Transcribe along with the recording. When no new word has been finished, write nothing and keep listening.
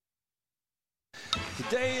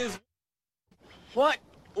Today is... What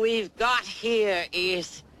we've got here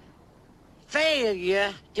is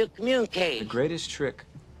failure to communicate. The greatest trick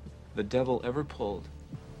the devil ever pulled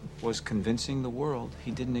was convincing the world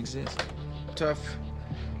he didn't exist. Tough,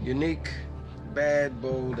 unique, bad,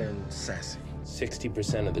 bold, and sassy.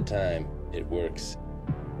 60% of the time, it works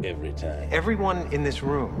every time. Everyone in this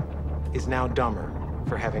room is now dumber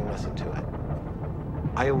for having listened to it.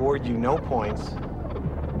 I award you no points,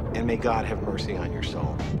 and may God have mercy on your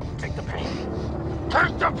soul. Take the pain.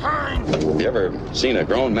 Take the pain! You ever seen a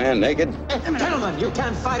grown man naked? Gentlemen, you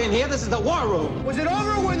can't fight in here. This is the war room. Was it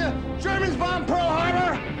over when the Germans bombed Pearl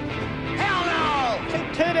Harbor? Hell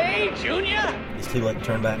no! Today, Junior? It's too late to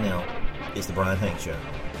turn back now. It's the Bryan Hank Show.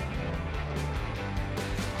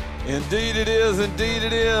 Indeed it is, indeed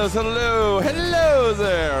it is. Hello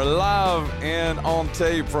there. Live and on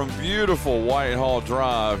tape from beautiful Whitehall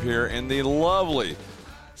Drive here in the lovely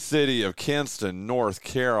city of Kinston, North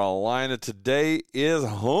Carolina. Today is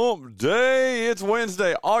Hump Day. It's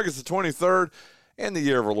Wednesday, August the 23rd, in the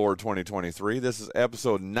year of our Lord 2023. This is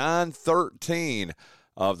episode 913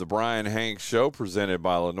 of the Bryan Hank Show, presented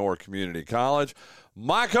by Lenoir Community College.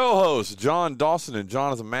 My co-hosts, John Dawson and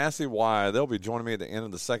Jonathan Massey, why, they'll be joining me at the end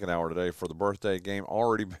of the second hour today for the birthday game.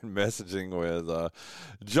 Already been messaging with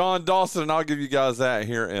John Dawson, and I'll give you guys that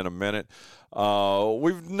here in a minute.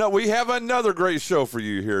 We have another great show for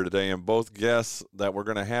you here today, and both guests that we're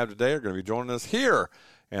going to have today are going to be joining us here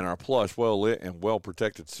in our plush, well-lit, and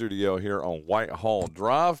well-protected studio here on Whitehall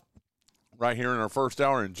Drive. Right here in our first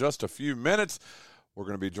hour in just a few minutes, we're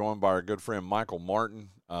going to be joined by our good friend Michael Martin,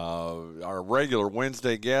 our regular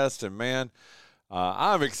Wednesday guest. And, man,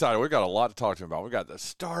 I'm excited. We've got a lot to talk to him about. We've got the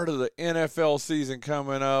start of the NFL season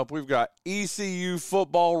coming up. We've got ECU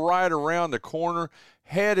football right around the corner,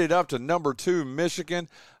 headed up to number 2 Michigan.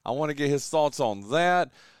 I want to get his thoughts on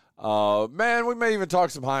that. Man, we may even talk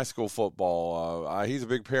some high school football. He's a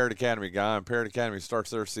big Parrott Academy guy, and Parrott Academy starts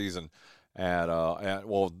their season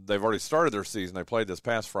well, they've already started their season. They played this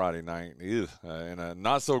past Friday night in a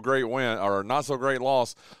not so great win, or not so great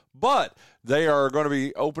loss, but they are going to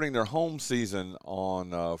be opening their home season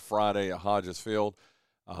on Friday at Hodges Field.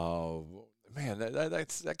 Man,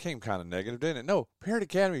 that came kind of negative, didn't it? No, Parrott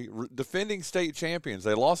Academy, defending state champions.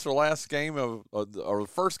 They lost their last game or the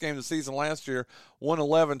first game of the season last year, won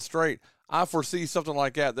 11 straight. I foresee something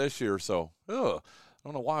like that this year, so I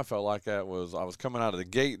don't know why I felt like that was. I was coming out of the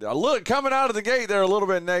gate. Coming out of the gate there a little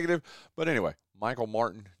bit negative. But anyway, Michael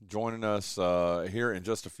Martin joining us here in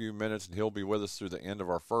just a few minutes, and he'll be with us through the end of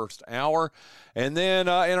our first hour. And then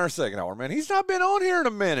in our second hour, man, he's not been on here in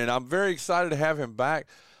a minute. I'm very excited to have him back.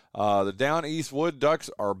 The Down East Wood Ducks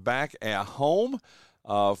are back at home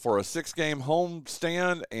for a 6-game home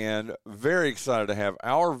stand, and very excited to have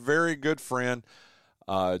our very good friend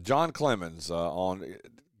John Clemens on.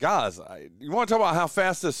 Guys, you want to talk about how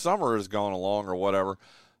fast this summer has gone along or whatever.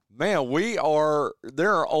 Man,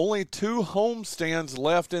 there are only 2 home stands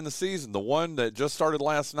left in the season. The one that just started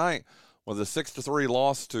last night was a 6-3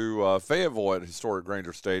 loss to Fayetteville at historic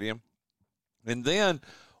Granger Stadium. And then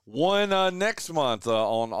one next month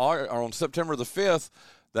on September the 5th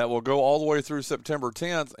that will go all the way through September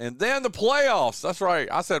 10th. And then the playoffs. That's right.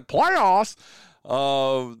 I said playoffs.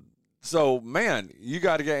 So, man, you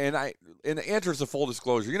got to get – in the interest of full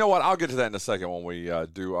disclosure, you know what? I'll get to that in a second when we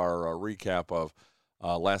do our recap of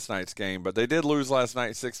last night's game. But they did lose last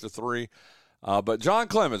night 6-3. But John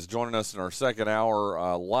Clemens joining us in our second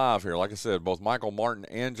hour live here. Like I said, both Michael Martin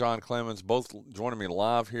and John Clemens both joining me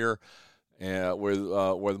live here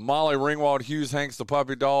with Molly Ringwald, Hughes Hanks, the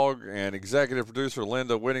puppy dog, and executive producer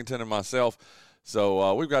Linda Whittington and myself.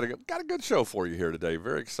 So we've got a good show for you here today.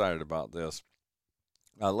 Very excited about this.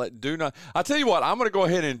 I'll tell you what, I'm going to go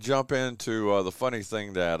ahead and jump into the funny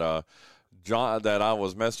thing that that I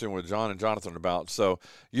was messaging with John and Jonathan about. So,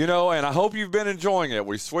 and I hope you've been enjoying it.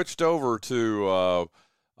 We switched over to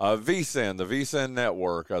VSIN, the VSIN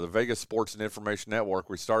network, the Vegas Sports and Information Network.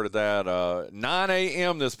 We started that 9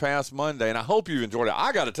 a.m. this past Monday, and I hope you've enjoyed it.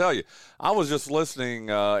 I got to tell you, I was just listening.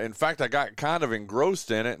 In fact, I got kind of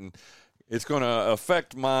engrossed in it, and it's going to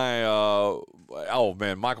affect my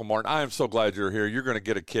Michael Martin, I am so glad you're here. You're going to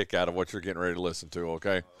get a kick out of what you're getting ready to listen to,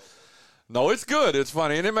 okay? No, it's good. It's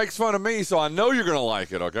funny, and it makes fun of me, so I know you're going to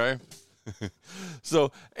like it, okay?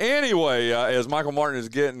 So, anyway, as Michael Martin is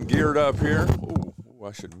getting geared up here,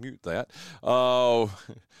 I should mute that.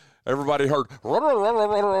 Everybody heard,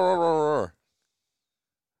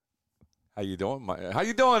 how you doing? How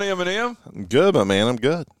you doing, Eminem? I'm good, my man. I'm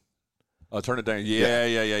good. Turn it down.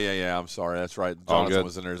 Yeah. I'm sorry. That's right. Jonathan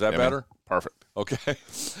was in there. Is that better? Perfect. Okay.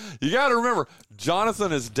 You got to remember,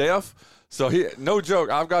 Jonathan is deaf, So no joke.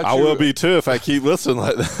 I've got. I will be too if I keep listening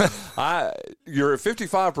like that. You're at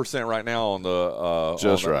 55% right now on the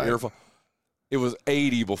just on the right. earphone. It was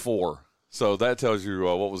 80 before, so that tells you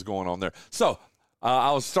what was going on there. So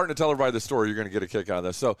I was starting to tell everybody the story. You're going to get a kick out of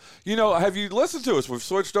this. So have you listened to us? We've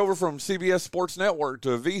switched over from CBS Sports Network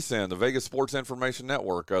to VSIN, the Vegas Sports Information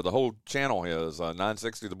Network. The whole channel is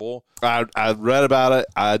 960 The Bull. I read about it.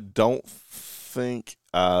 I don't think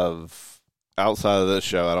outside of this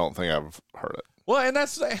show, I don't think I've heard it. Well, and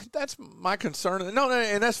that's my concern. No,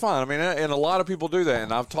 and that's fine. I mean, and a lot of people do that.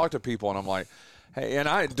 And I've talked to people, and I'm like, hey,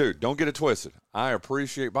 and dude, don't get it twisted. I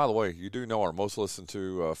appreciate. By the way, you do know our most listened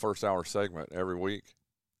to first hour segment every week.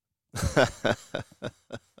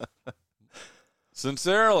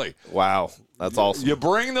 Sincerely, wow, that's awesome. You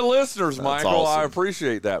bring the listeners, that's Michael. Awesome. I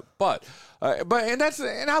appreciate that, but and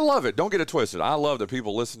I love it. Don't get it twisted. I love that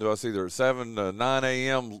people listen to us either at 7 to 9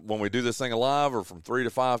 a.m. when we do this thing live, or from 3 to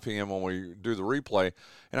 5 p.m. when we do the replay,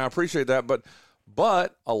 and I appreciate that.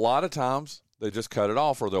 But a lot of times they just cut it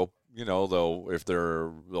off, or they'll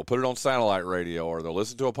put it on satellite radio, or they'll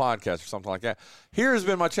listen to a podcast or something like that. Here has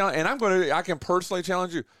been my challenge, and I can personally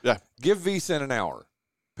challenge you. Yeah, give VSIN an hour.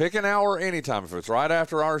 Pick an hour anytime. If it's right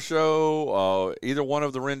after our show, either one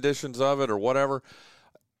of the renditions of it or whatever.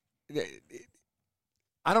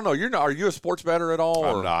 I don't know. Are you a sports bettor at all?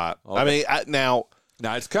 I'm not. Okay. I mean, now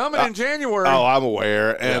it's coming in January. Oh, I'm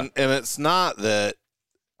aware, and it's not that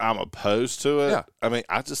I'm opposed to it. Yeah. I mean,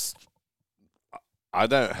 I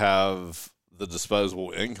don't have the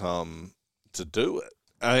disposable income to do it.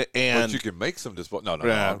 But you can make some disposable. No,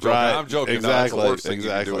 yeah, I'm joking. right. I'm joking. Exactly. No, that's the worst thing you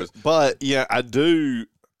can do is. But yeah, I do.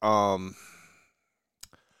 I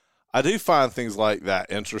do find things like that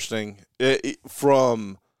interesting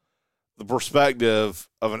from the perspective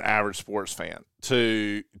of an average sports fan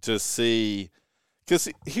to see. Because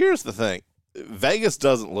here's the thing, Vegas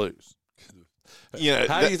doesn't lose.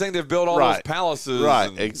 How do you think they've built all those palaces?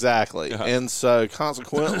 Right, exactly. And so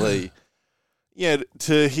consequently,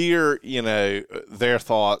 to hear, their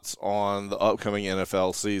thoughts on the upcoming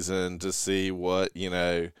NFL season, to see what,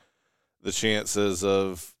 the chances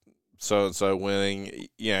of so-and-so winning,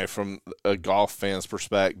 from a golf fan's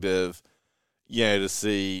perspective, to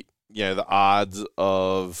see, the odds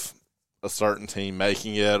of a certain team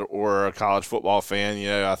making it, or a college football fan,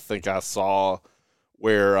 I think I saw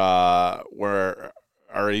where our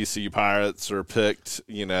ECU Pirates are picked,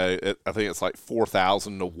 I think it's like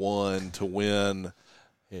 4,000 to 1 to win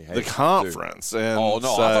the conference. And I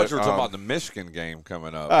thought you were talking about the Michigan game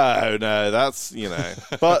coming up. Oh no, that's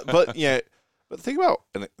but think about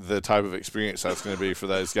the type of experience that's going to be for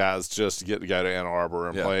those guys just to get to go to Ann Arbor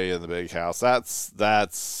and play in the big house.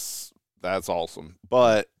 That's awesome.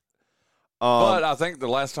 But I think the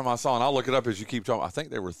last time I saw, and I'll look it up as you keep talking, I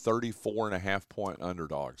think they were 34.5-point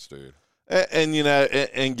underdogs, dude.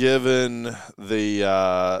 And given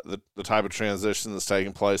the type of transition that's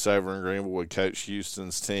taking place over in Greenville with Coach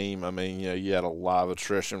Houston's team, I mean, you had a lot of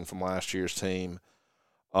attrition from last year's team,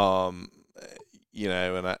 and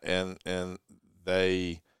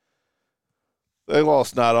they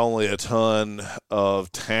lost not only a ton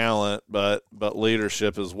of talent but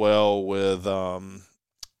leadership as well with Holton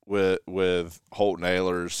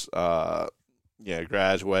Ahlers,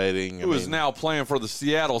 graduating. Who is now playing for the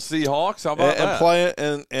Seattle Seahawks? How about that?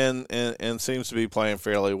 Playing and seems to be playing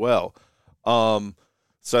fairly well.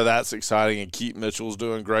 So that's exciting. And Keith Mitchell's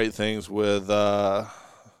doing great things with Scott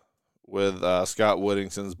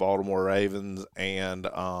Woodington's Baltimore Ravens, and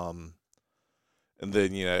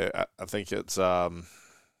then I think it's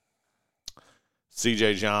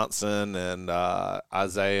C.J. Johnson and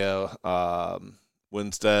Isaiah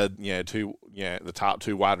Winstead, the top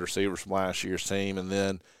two wide receivers from last year's team. And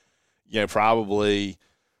then, probably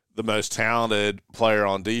the most talented player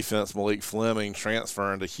on defense, Malik Fleming,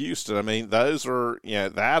 transferring to Houston. I mean, those are,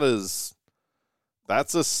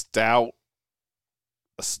 that's a stout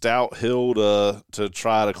hill to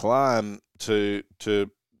try to climb to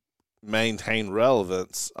maintain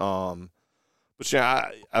relevance. But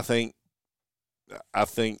I think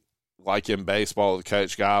like in baseball with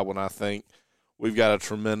Coach Godwin, I think we've got a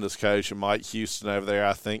tremendous coach in Mike Houston over there.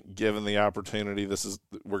 I think given the opportunity,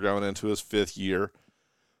 we're going into his 5th year.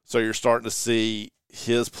 So you're starting to see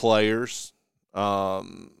his players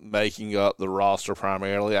making up the roster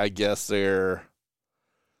primarily. I guess there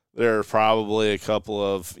are probably a couple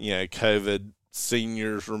of, COVID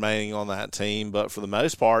seniors remaining on that team. But for the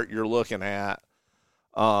most part, you're looking at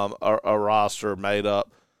a roster made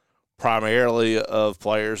up primarily of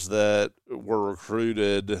players that were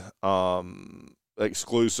recruited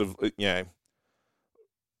exclusive,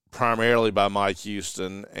 primarily by Mike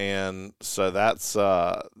Houston, and so that's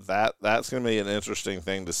going to be an interesting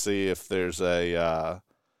thing to see if there's a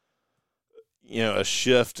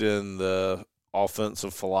shift in the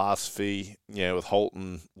offensive philosophy. With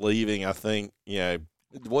Holton leaving, I think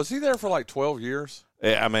was he there for like 12 years?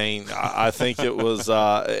 I mean, I think it was.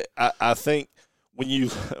 I think when you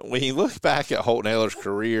look back at Holton Ahlers'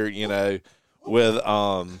 career, with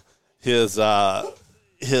his time.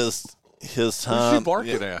 Who's she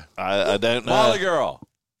barking at? I don't know. Molly girl.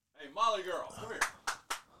 Hey, Molly girl, come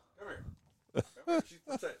here.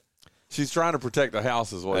 She's trying to protect the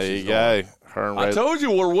house, is what there she's you doing. go. Her and I Ray, told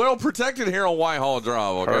you we're well protected here on Whitehall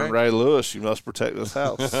Drive. Okay. her and Ray Lewis, you must protect this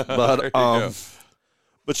house. There you go.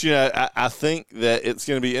 But I think that it's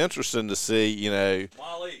going to be interesting to see.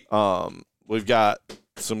 Molly. We've got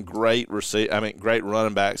some great great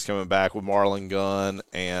running backs coming back with Marlon Gunn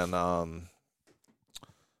and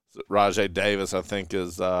Rajay Davis. I think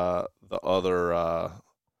is the other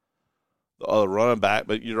running back,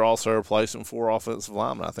 but you're also replacing 4 offensive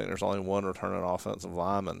linemen. I think there's only 1 returning offensive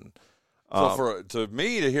lineman. So to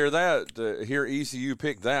hear ECU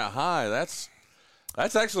pick that high, that's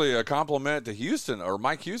actually a compliment to Houston or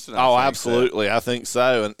Mike Houston. Absolutely. I think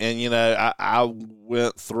so. And I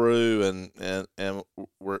went through and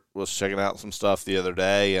was checking out some stuff the other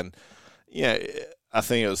day, and I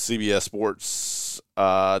think it was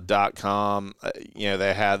CBSSports.com.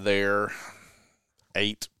 They had their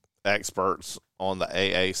 8 experts on the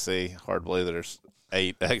AAC. Hard to believe there's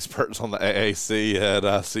 8 experts on the AAC at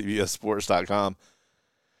CBSSports.com.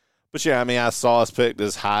 But I saw us picked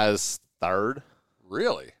as high as 3rd.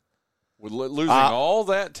 Really? With losing all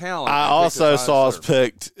that talent. I also saw us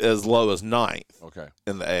picked as low as 9th. Okay.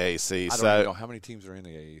 In the AAC. I don't even know how many teams are in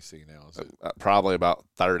the AAC now. Is it? Probably about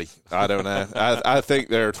 30. I don't know. I think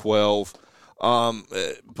there are 12.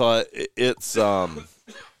 But it's going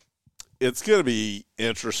to be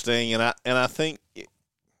interesting, and I think it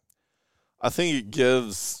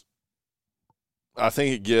gives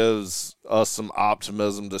us some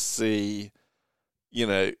optimism to see,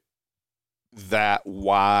 that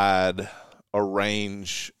wide a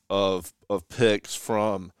range of picks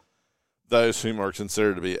from those whom are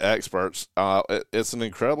considered to be experts. It's an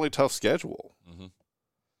incredibly tough schedule. Mm-hmm.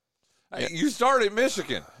 Hey, you started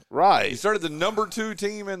Michigan. Right. You started the number 2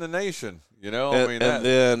 team in the nation, And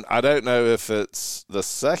then I don't know if it's the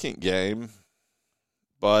second game,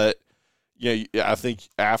 but I think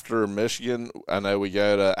after Michigan, I know we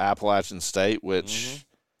go to Appalachian State, which,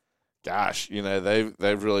 gosh,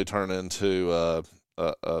 they've really turned into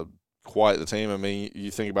quite the team. I mean, you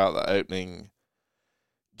think about the opening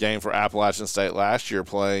game for Appalachian State last year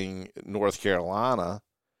playing North Carolina.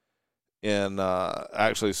 And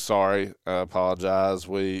actually, sorry, I apologize.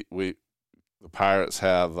 The Pirates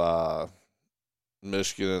have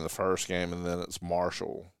Michigan in the first game, and then it's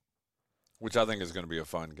Marshall, which I think is going to be a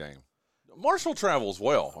fun game. Marshall travels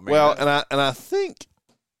well.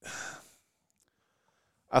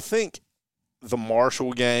 I think the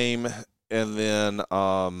Marshall game, and then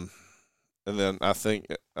I think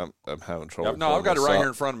I'm having trouble. No, I've got it right here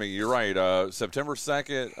in front of me. You're right. September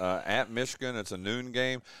 2nd at Michigan. It's a noon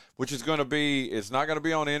game, which is going to be. It's not going to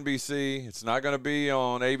be on NBC. It's not going to be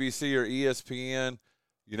on ABC or ESPN.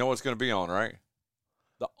 You know what's going to be on, right?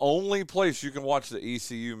 The only place you can watch the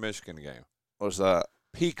ECU Michigan game. What's that?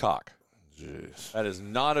 Peacock. Jeez. That is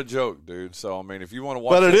not a joke, dude. So I mean, if you want to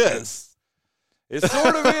watch, but it is. It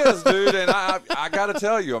sort of is, dude, and I got to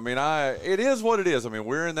tell you, I mean, it is what it is. I mean,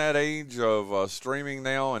 we're in that age of streaming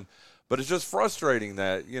now, but it's just frustrating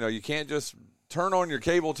that you can't just turn on your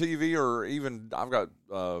cable TV or even I've got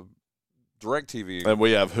DirecTV, and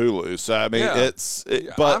we have Hulu. So I mean,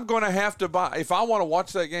 but I'm going to have to buy if I want to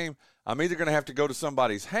watch that game. I'm either going to have to go to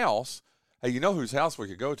somebody's house. Hey, you know whose house we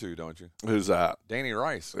could go to, don't you? Who's that? Danny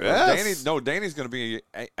Rice. Yes. Danny's going to be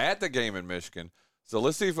at the game in Michigan. So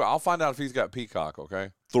let's see I'll find out if he's got Peacock, okay?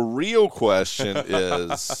 The real question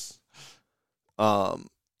is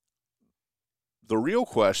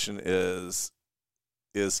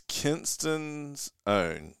Kinston's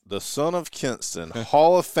own, the son of Kinston,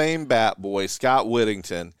 Hall of Fame bat boy, Scott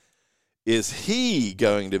Whittington, is he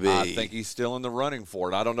going to be? I think he's still in the running for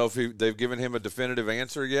it. I don't know if they've given him a definitive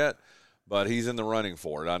answer yet, but he's in the running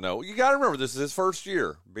for it. I know. You got to remember, this is his first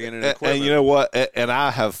year being in equipment. And you know what? And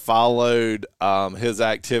I have followed his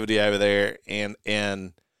activity over there, and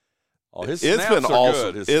his snaps been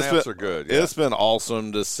awesome. Good. His snaps are good. Yeah. It's been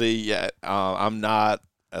awesome to see. I'm not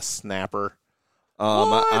a snapper.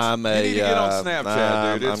 What? I'm you need to get on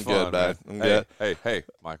Snapchat, dude. It's I'm fun, good, man. I'm good. Hey,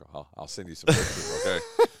 Michael, I'll send you some pictures, okay?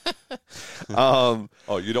 You don't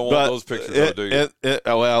want those pictures, though, do you?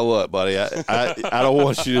 Well, look, buddy, I don't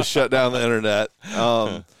want you to shut down the internet.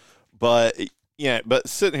 But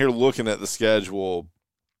sitting here looking at the schedule,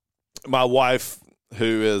 my wife,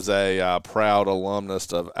 who is a proud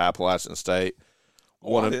alumnus of Appalachian State,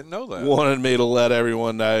 I didn't know that. Wanted me to let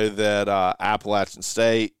everyone know that Appalachian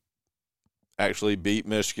State actually beat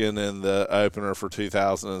Michigan in the opener for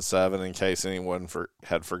 2007, in case anyone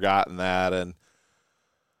had forgotten that. And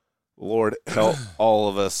Lord help all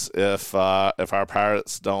of us if our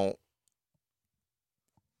Pirates don't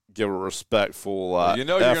give a respectful you're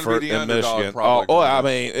going to be the underdog, Michigan. probably. I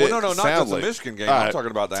mean, not just the Michigan game. I'm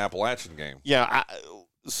talking about the Appalachian game. Yeah,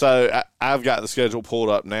 I've got the schedule pulled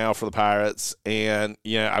up now for the Pirates, and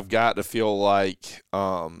I've got to feel like,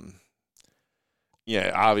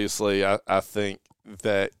 obviously, I think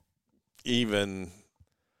that even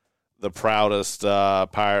the proudest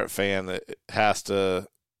Pirate fan that has to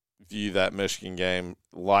view that Michigan game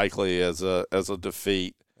likely as a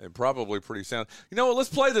defeat. And probably pretty sound. You know what? Let's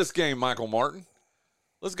play this game, Michael Martin.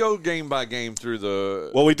 Let's go game by game through the.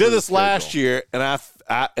 Well, we did this last year, and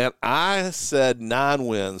I said 9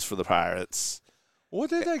 wins for the Pirates. What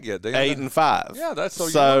did they get? 8-5. Yeah, that's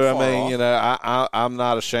so. I mean, I'm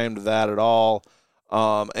not ashamed of that at all.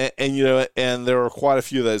 And there were quite a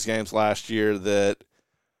few of those games last year that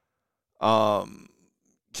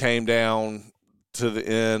came down to the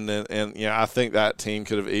end, and I think that team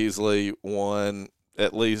could have easily won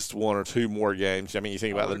at least 1 or 2 more games. I mean, you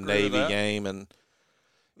think about the Navy game, and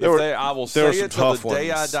I will say it till the day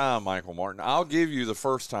I die, Michael Martin. I'll give you the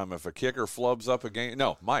first time if a kicker flubs up a game.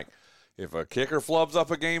 No, Mike, if a kicker flubs up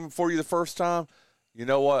a game for you the first time, you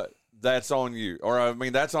know what? That's on you. Or, I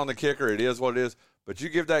mean, that's on the kicker. It is what it is. But you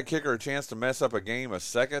give that kicker a chance to mess up a game a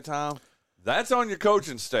second time, that's on your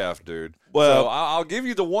coaching staff, dude. Well, so I'll give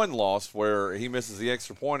you the one loss where he misses the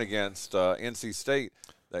extra point against NC State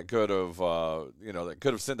that could have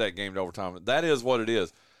sent that game to overtime. That is what it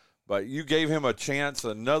is. But you gave him a chance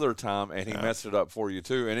another time, and he messed it up for you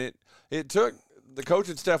too. And it took the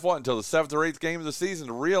coaching staff until the 7th or 8th game of the season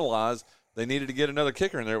to realize they needed to get another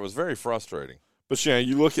kicker in there. It was very frustrating. But,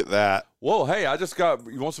 you look at that. Whoa, hey,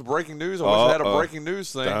 you want some breaking news? I wish I had a breaking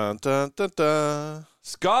news thing. Dun, dun, dun, dun.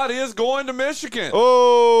 Scott is going to Michigan.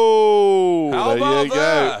 Oh, how about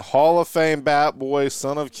that? Go. Hall of Fame bat boy,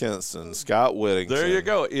 son of Kinston, Scott Whittington. There you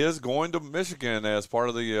go. Is going to Michigan as part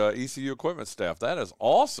of the ECU equipment staff. That is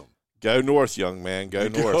awesome. Go north, young man. Go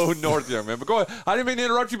north. Go north, young man. But go ahead. I didn't mean to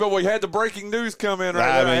interrupt you, but we had the breaking news come in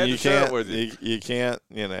right there. I had to share it with you. You can't,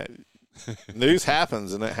 news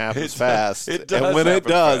happens, and it happens fast. It does, and when it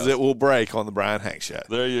does, fast. It will break on the Bryan Hanks Show.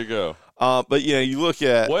 There you go. But, you look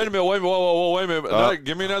at. Wait a minute. Wait a minute.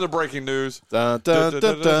 Give me another breaking news. Dun, dun,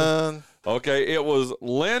 dun, dun. Okay, it was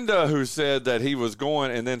Linda who said that he was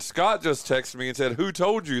going, and then Scott just texted me and said, "Who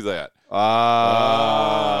told you that?"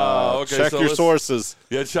 Okay. Check your sources.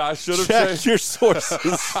 Yeah, I should have checked your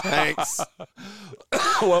sources. Thanks.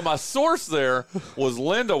 Well, my source there was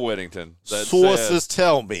Linda Whittington. Sources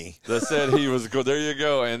tell me that said he was good. There you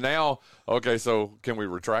go. And now, okay, so can we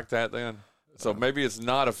retract that then? So maybe it's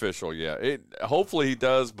not official yet. Hopefully he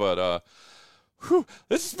does, but.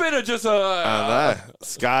 This has been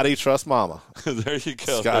Scotty trust mama. There you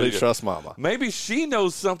go. Scotty trust mama. Maybe she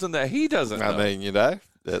knows something that he doesn't know. I mean,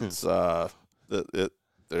 it's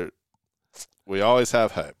we always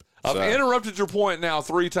have hope. I've interrupted your point now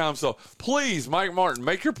 3 times, so please, Mike Martin,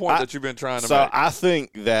 make your point that you've been trying to make. So I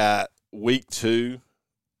think that week 2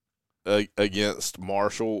 against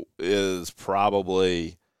Marshall is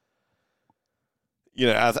probably,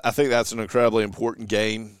 I think that's an incredibly important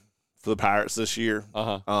game for the Pirates this year.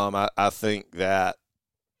 I think that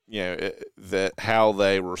that how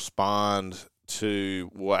they respond to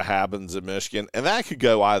what happens in Michigan, and that could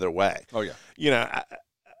go either way. Oh yeah, you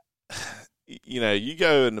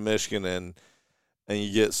go into Michigan and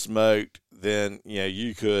you get smoked, then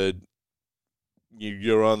you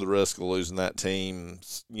run the risk of losing that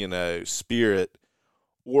team's spirit,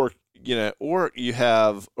 or you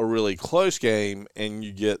have a really close game and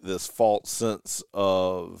you get this false sense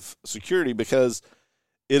of security because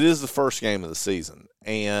it is the first game of the season.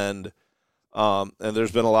 And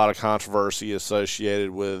there's been a lot of controversy associated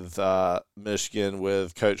with Michigan,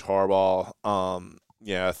 with Coach Harbaugh.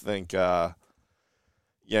 I think,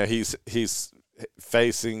 he's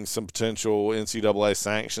facing some potential NCAA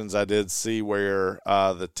sanctions. I did see where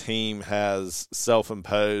the team has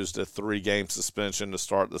self-imposed a 3-game suspension to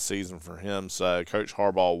start the season for him. So Coach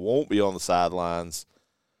Harbaugh won't be on the sidelines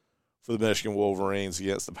for the Michigan Wolverines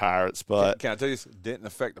against the Pirates. But can I tell you, it didn't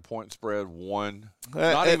affect the point spread one,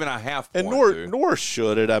 not even a half point. And nor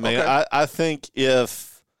should it. I mean, okay. I think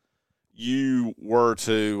if you were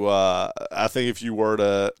to, I think if you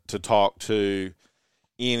were to talk to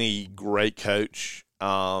any great coach,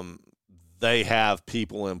 they have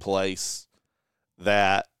people in place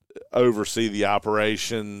that oversee the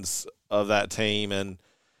operations of that team. And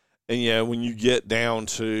when you get down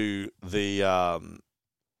to the,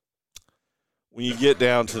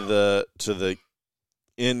 to the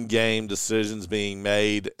in-game decisions being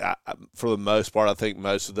made, for the most part, I think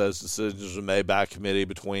most of those decisions are made by a committee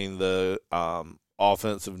between the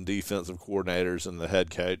offensive and defensive coordinators and the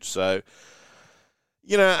head coach. So,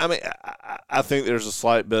 I think there's a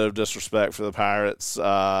slight bit of disrespect for the Pirates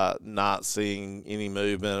not seeing any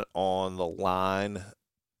movement on the line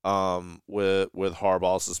with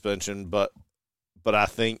Harbaugh's suspension, but I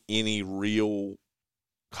think any real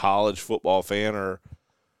college football fan or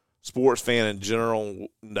sports fan in general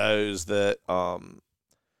knows that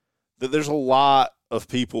that there's a lot of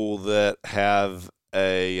people that have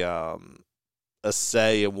a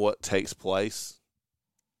say in what takes place,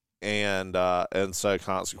 and so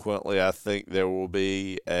consequently, I think there will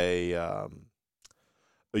be a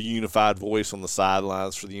unified voice on the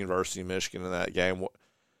sidelines for the University of Michigan in that game,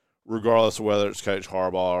 regardless of whether it's Coach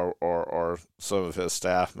Harbaugh or some of his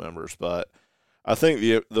staff members. But I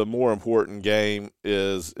think the more important game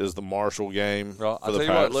is the Marshall game. Well, I'll tell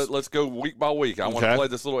you what, let's go week by week. I want to play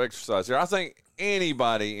this little exercise here. I think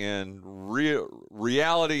anybody in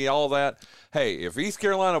reality, all that, hey, if East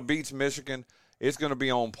Carolina beats Michigan, it's going to be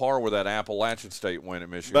on par with that Appalachian State win at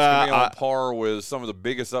Michigan. It's going to be on par with some of the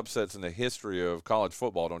biggest upsets in the history of college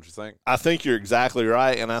football, don't you think? I think you're exactly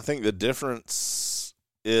right, and I think the difference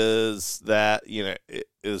is that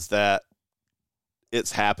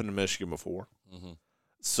it's happened to Michigan before. Mm-hmm.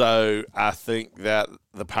 So I think that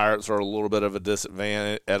the Pirates are a little bit of a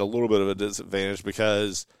disadvantage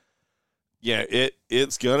because,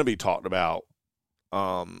 it's going to be talked about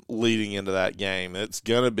leading into that game. It's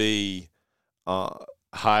going to be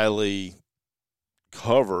highly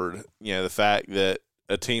covered. The fact that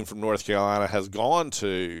a team from North Carolina has gone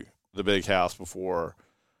to the Big House before,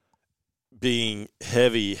 being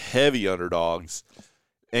heavy underdogs,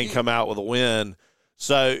 and come out with a win.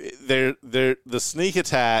 So the sneak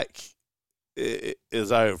attack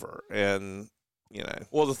is over, and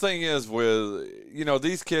Well, the thing is, with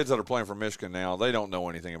these kids that are playing for Michigan now, they don't know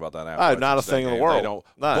anything about that. Not a thing in the world. They don't.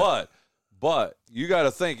 No. But you got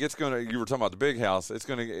to think it's going to. You were talking about the Big House. It's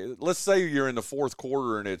going to. Let's say you're in the fourth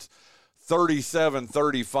quarter and it's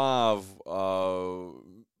 37-35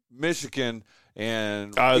 Michigan.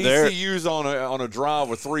 And ECU's on a drive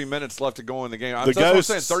with 3 minutes left to go in the game. That's what I'm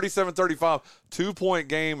saying. 37-35, 2-point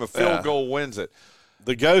game, a field goal wins it.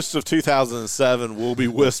 The ghosts of 2007 will be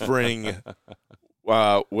whispering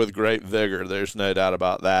with great vigor. There's no doubt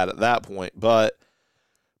about that at that point. But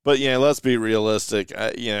let's be realistic.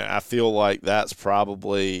 I feel like that's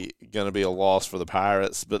probably going to be a loss for the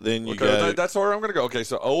Pirates. But then that's where I'm going to go. Okay,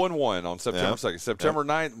 so 0-1 on September 2nd. September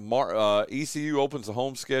 9th, ECU opens the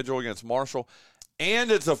home schedule against Marshall.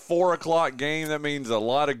 And it's a 4 o'clock game. That means a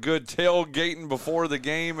lot of good tailgating before the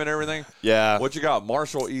game and everything. Yeah. What you got?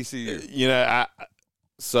 Marshall, ECU.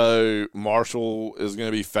 So Marshall is going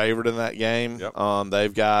to be favored in that game. Yep.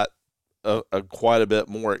 They've got quite a bit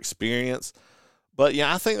more experience. But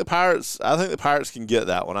I think the Pirates can get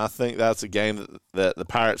that one. I think that's a game that the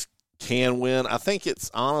Pirates can win. I think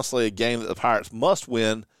it's honestly a game that the Pirates must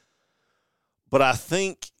win. But I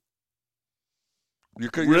think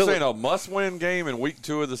you're saying a must-win game in week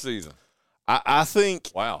 2 of the season. I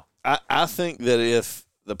think. Wow. I think that if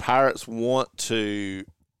the Pirates want to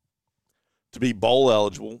be bowl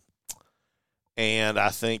eligible, and I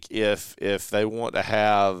think if they want to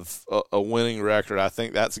have a winning record, I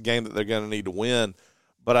think that's a game that they're going to need to win.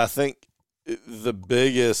 But I think the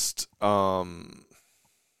biggest, the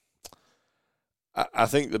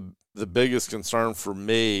biggest concern for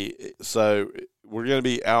me, so we're going to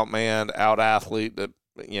be outmanned, out-athlete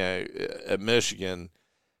at Michigan.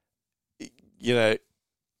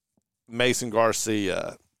 Mason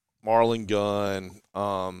Garcia, Marlon Gunn,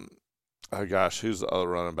 who's the other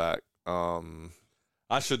running back?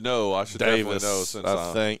 I should know. I should definitely know since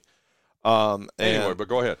I think. Anyway, but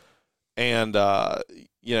go ahead. And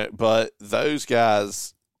but those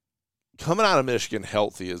guys coming out of Michigan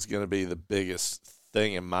healthy is going to be the biggest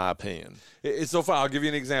thing, in my opinion. It's so fun. I'll give you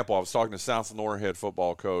an example. I was talking to South Lenore head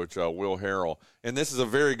football coach Will Harrell, and this is a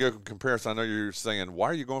very good comparison. I know you're saying, why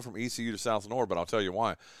are you going from ECU to South Lenore? But I'll tell you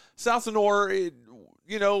why. South Lenore, it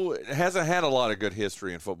hasn't had a lot of good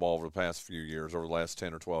history in football over the past few years, over the last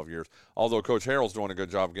 10 or 12 years, although Coach Harrell's doing a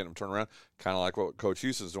good job of getting them turned around, kind of like what Coach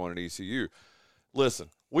Houston's doing at ECU. Listen,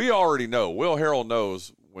 we already know. Will Harrell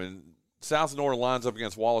knows when South Lenore lines up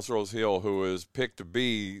against Wallace Rose Hill, who is picked to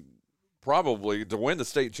be probably to win the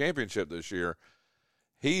state championship this year,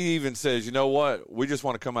 he even says, you know what, we just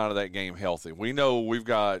want to come out of that game healthy. We know we've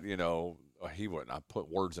got, he wouldn't, I put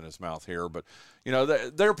words in his mouth here, but,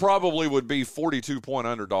 there probably would be 42-point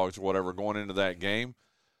underdogs or whatever going into that game.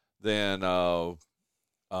 Then,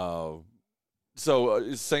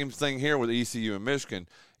 same thing here with ECU and Michigan.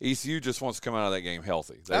 ECU just wants to come out of that game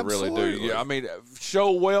healthy. They Absolutely. really do. Yeah, I mean,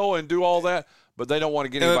 show well and do all that, but they don't want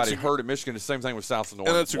to get anybody hurt at Michigan. The same thing with South Lenore.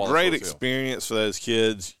 And it's a great experience for those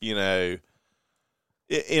kids, in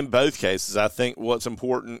both cases. I think what's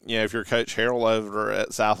important, if you're Coach Harrell over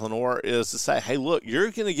at South Lenore, is to say, hey, look, you're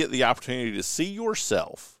going to get the opportunity to see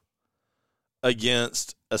yourself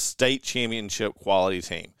against a state championship quality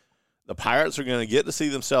team. The Pirates are going to get to see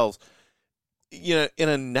themselves in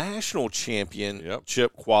a national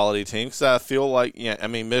championship quality team, because I feel like,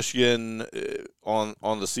 Michigan on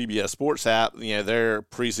the CBS Sports app, they're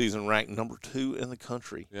preseason ranked number 2 in the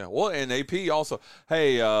country. Yeah, well, and AP also.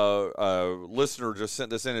 Hey, listener just sent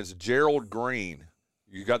this in. It's Gerald Green.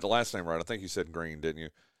 You got the last name right. I think you said Green, didn't you?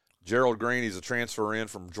 Gerald Green. He's a transfer in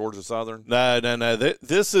from Georgia Southern. No.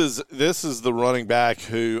 This is the running back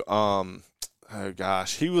who. Oh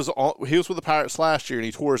gosh, he was with the Pirates last year and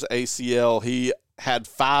he tore his ACL. He had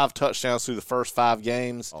 5 touchdowns through the first 5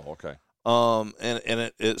 games. Oh, okay.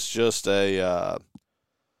 It's just a.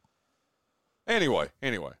 Anyway.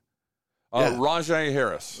 Rajay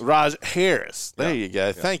Harris. Harris. There you go.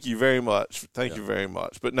 Yeah. Thank you very much. Thank you very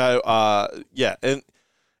much. But no,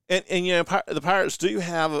 and the Pirates do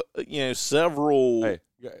have several. Hey,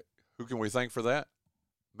 who can we thank for that?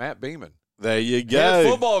 Matt Beeman. There you go. Head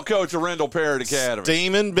football coach of Rendell Parrott Academy.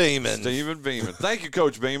 Steamin' Beeman. Thank you,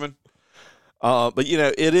 Coach Beeman. But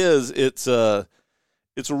it's a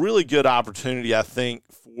really good opportunity, I think,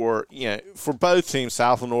 for both teams.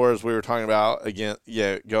 South Lenore, as we were talking about,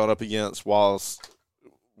 going up against Wallace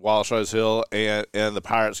Rose Hill, and the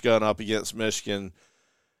Pirates going up against Michigan.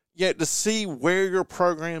 To see where your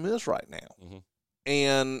program is right now,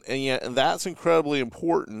 and that's incredibly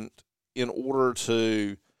important in order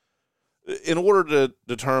to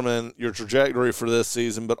determine your trajectory for this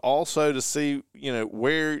season, but also to see,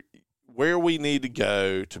 where we need to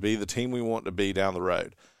go to be the team we want to be down the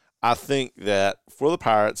road. I think that for the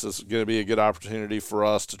Pirates, it's going to be a good opportunity for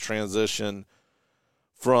us to transition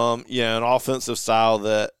from, an offensive style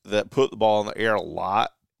that put the ball in the air a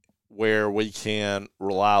lot, where we can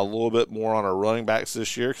rely a little bit more on our running backs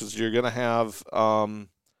this year, because you're going to have,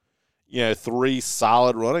 3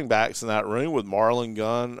 solid running backs in that room with Marlon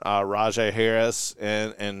Gunn, Rajay Harris,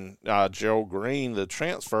 and Gerald Green, the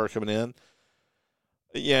transfer, coming in.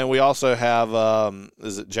 Yeah, and we also have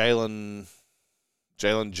is it Jalen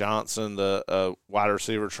Johnson, the wide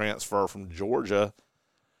receiver transfer from Georgia.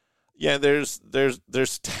 Yeah, there's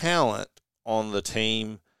talent on the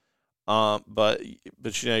team, but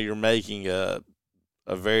you're making a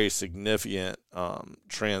very significant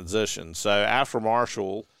transition. So after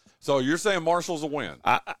Marshall. So you're saying Marshall's a win?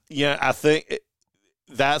 I think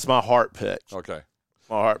that's my heart pick. Okay.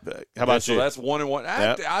 My heart pick. How about you? So that's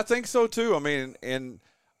 1-1. I think so, too. I mean, and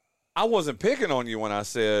I wasn't picking on you when I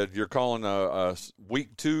said you're calling a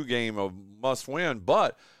week 2 game a must-win,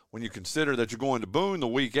 but when you consider that you're going to Boone the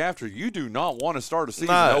week after, you do not want to start a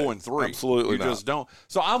season 0-3. Absolutely not. You just don't.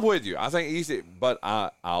 So I'm with you. I think easy, but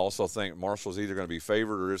I also think Marshall's either going to be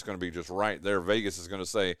favored or it's going to be just right there. Vegas is going to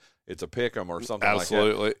say it's a pick 'em or something like that.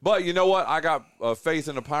 Absolutely. But you know what? I got faith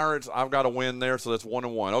in the Pirates. I've got a win there, so that's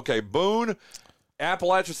 1-1. Okay, Boone,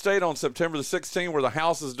 Appalachian State on September the 16th, where the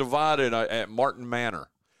house is divided at Martin Manor.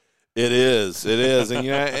 It is, and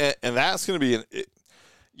and that's going to be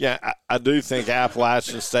I do think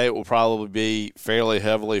Appalachian State will probably be fairly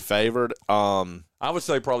heavily favored. I would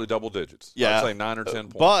say probably double digits. Yeah, I'd say 9 or 10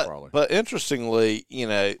 points. Probably. But interestingly,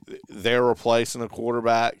 they're replacing a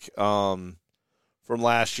quarterback from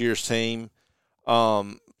last year's team.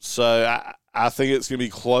 So I think it's going to be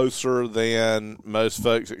closer than most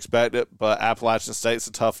folks expect it. But Appalachian State's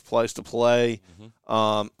a tough place to play.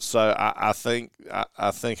 So I think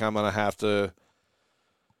I'm going to have to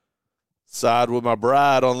side with my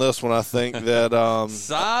bride on this one. I think that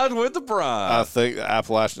side with the bride. I think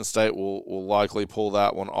Appalachian State will likely pull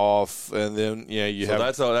that one off, and then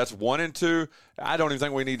that's 1 and 2. I don't even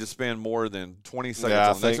think we need to spend more than 20 seconds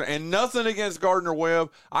on the next one. And nothing against Gardner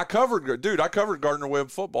Webb. I covered Gardner Webb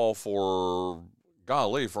football for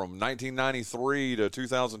from 1993 to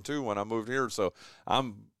 2002 when I moved here. So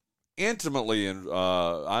I'm intimately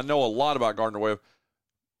I know a lot about Gardner Webb.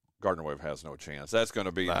 Gardner-Webb has no chance. That's going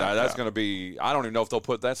to be. That's going to be. I don't even know if they'll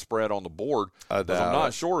put that spread on the board. I'm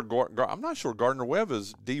not sure. I'm not sure Gardner-Webb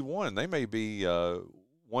is D1. They may be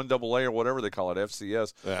 1AA or whatever they call it,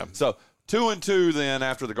 FCS. Yeah. So 2-2 then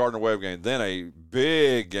after the Gardner-Webb game. Then a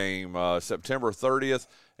big game September 30th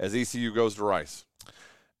as ECU goes to Rice.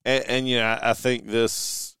 And I think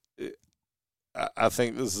this. I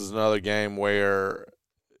think this is another game where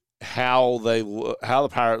how the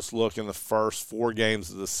Pirates look in the first 4 games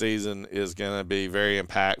of the season is going to be very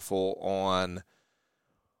impactful on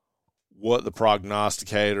what the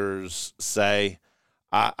prognosticators say.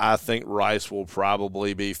 I think Rice will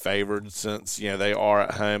probably be favored since they are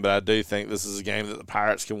at home, but I do think this is a game that the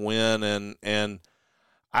Pirates can win, and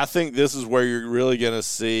I think this is where you're really going to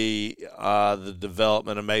see the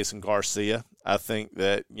development of Mason Garcia. I think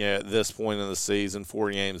that at this point in the season,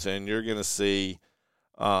 4 games in, you're going to see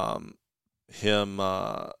him.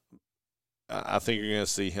 I think you're going to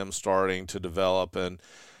see him starting to develop, and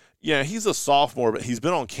he's a sophomore, but he's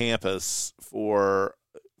been on campus for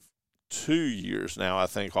 2 years now, I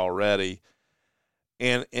think already,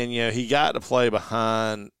 and he got to play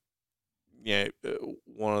behind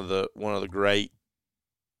one of the great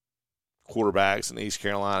quarterbacks in East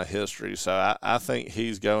Carolina history. So I think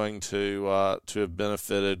he's going to have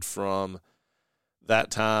benefited from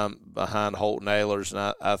that time behind Holton Ahlers,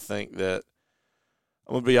 and I think that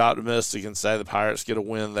I'm going to be optimistic and say the Pirates get a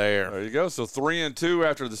win there. There you go. So 3-2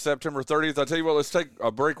 after the September 30th. I'll tell you what, let's take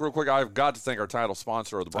a break real quick. I've got to thank our title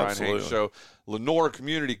sponsor of the Bryan Hanks Show, Lenore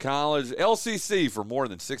Community College. LCC, for more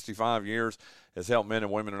than 65 years, has helped men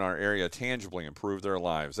and women in our area tangibly improve their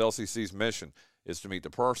lives. LCC's mission is to meet the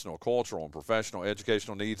personal, cultural, and professional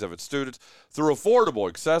educational needs of its students through affordable,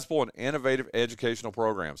 accessible, and innovative educational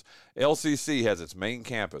programs. LCC has its main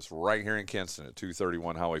campus right here in Kinston at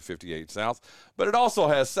 231 Highway 58 South, but it also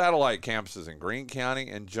has satellite campuses in Greene County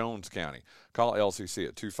and Jones County. Call LCC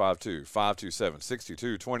at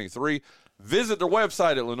 252-527-6223. Visit their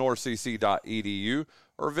website at lenorecc.edu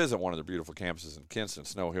or visit one of their beautiful campuses in Kinston,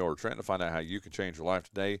 Snow Hill, or Trenton to find out how you can change your life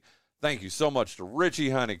today. Thank you so much to Richie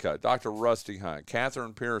Honeycutt, Dr. Rusty Hunt,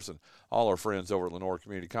 Catherine Pearson, all our friends over at Lenore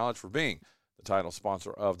Community College for being the title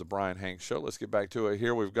sponsor of the Bryan Hanks Show. Let's get back to it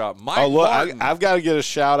here. We've got Mike Martin. I've got to get a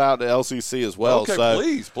shout-out to LCC as well. Okay, so,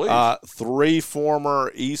 please. 3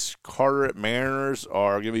 former East Carteret Mariners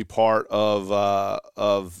are going to be part of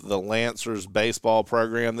the Lancers baseball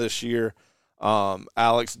program this year.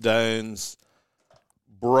 Alex Dones,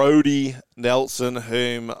 Brody Nelson,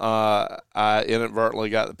 whom I inadvertently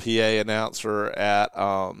got the PA announcer at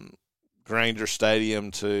Granger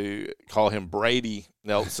Stadium to call him Brady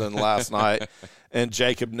Nelson last night, and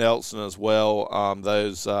Jacob Nelson as well.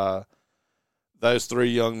 Those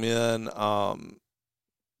 3 young men.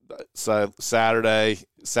 So Saturday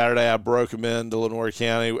I broke them into Lenore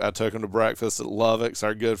County. I took them to breakfast at Lovick's.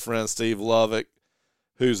 Our good friend Steve Lovick,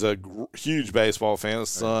 who's a huge baseball fan, his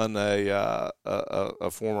son, a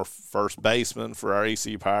former first baseman for our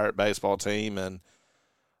ECU Pirate baseball team. And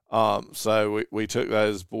so we took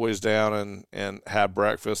those boys down and had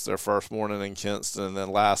breakfast their first morning in Kinston. And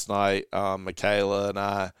then last night, Michaela and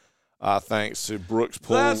I, thanks to Brooks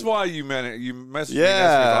Pool. That's why you meant it. You messaged me.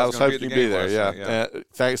 Yeah, I was hoping you'd be there. Yeah.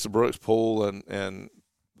 Thanks to Brooks Pool and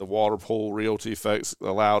the Water Pool Realty folks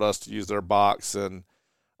allowed us to use their box and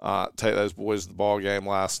take those boys to the ball game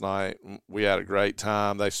last night. We had a great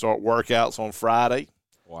time. They start workouts on Friday.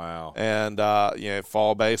 Wow. And,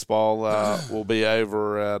 fall baseball will be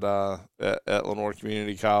over at Lenore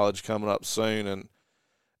Community College coming up soon. And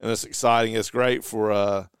it's exciting. It's great for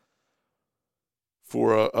a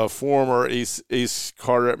former East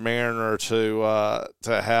Carteret Mariner to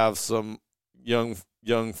have some young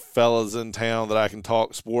fellas in town that I can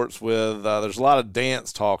talk sports with. There's a lot of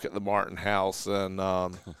dance talk at the Martin House, and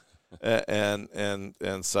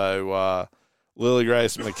so Lily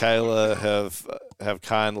Grace and Michaela have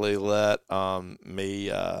kindly let me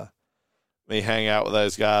hang out with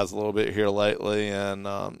those guys a little bit here lately, and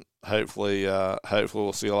hopefully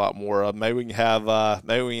we'll see a lot more of them. Maybe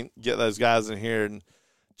we can get those guys in here and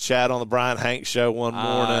chat on the Bryan Hanks Show one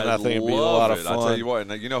morning. I think it'd be a lot of fun. I tell you what,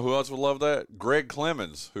 and you know who else would love that? Greg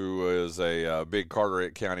Clemens, who is a big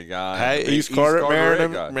Carteret County guy. Hey, East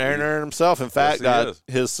Carteret Mariner himself. In fact,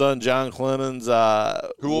 his son John Clemens,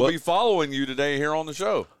 who will be following you today here on the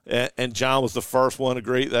show. And John was the first one to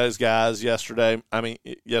greet those guys yesterday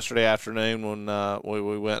afternoon when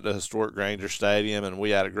we went to historic Granger Stadium, and we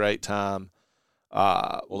had a great time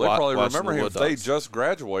Well, they probably remember him if they Dogs. just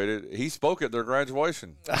graduated. He spoke at their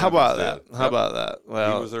graduation. How about that? How about that?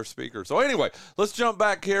 Well, he was their speaker. So anyway, let's jump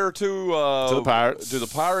back here to the Pirates. To the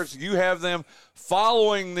Pirates. You have them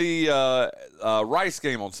following the Rice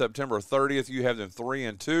game on September 30th. You have them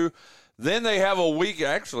 3-2. Then they have a week.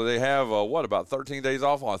 Actually, they have about 13 days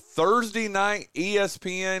off on a Thursday night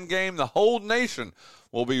ESPN game. The whole nation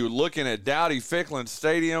will be looking at Dowdy-Ficklen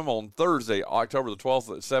Stadium on Thursday, October the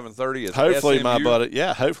 12th at 7:30. Hopefully, SMU.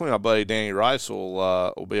 Hopefully my buddy Danny Rice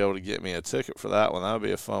will be able to get me a ticket for that one. That would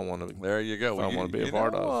be a fun one. There you go. Fun one to be a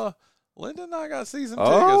part of. Linda and I got season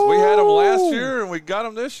tickets. We had them last year, and we got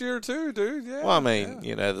them this year too, dude. Yeah. Well, I mean,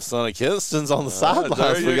 the son of Kinston's on the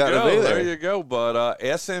sidelines. We got to be there. There you go. But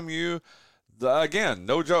SMU, again,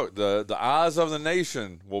 no joke. The eyes of the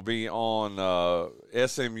nation will be on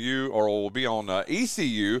SMU, or will be on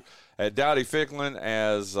ECU at Dowdy-Ficklen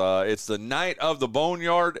as it's the night of the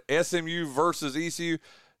Boneyard. SMU versus ECU.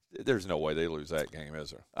 There's no way they lose that game,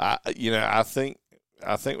 is there?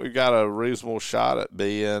 I think we've got a reasonable shot at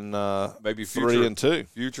being maybe 3-2.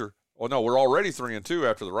 Future. Well, no, we're already 3-2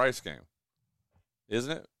 after the Rice game,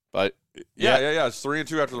 isn't it? But yeah. It's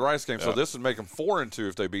 3-2 after the Rice game, so this would make them 4-2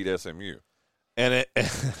 if they beat SMU. And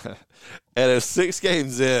at 6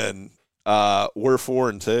 games in, we're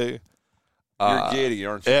 4-2. You're giddy,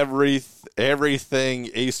 aren't you? Everything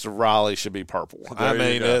east of Raleigh should be purple.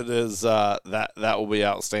 It is that will be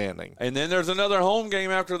outstandanding. And then there's another home game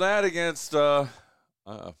after that against my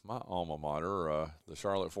alma mater, the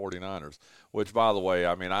Charlotte 49ers, which, by the way,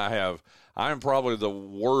 I mean, I'm probably the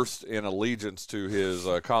worst in allegiance to his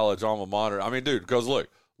college alma mater. I mean, dude, because look,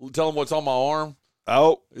 tell him what's on my arm.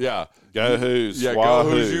 Oh, yeah. Go Hoos. Yeah, go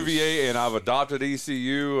Hoos UVA, and I've adopted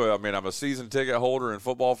ECU. I mean, I'm a season ticket holder in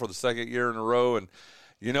football for the second year in a row, and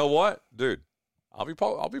you know what, dude? I'll be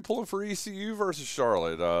pulling for ECU versus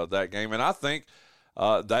Charlotte that game, and I think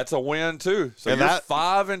that's a win too. So you're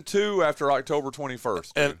 5-2 after October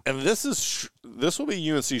 21st. And this will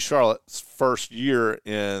be UNC Charlotte's first year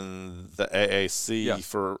in the AAC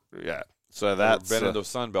So that's been in the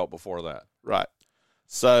Sun Belt before that, right?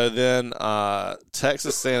 So then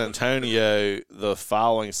Texas San Antonio the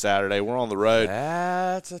following Saturday. We're on the road.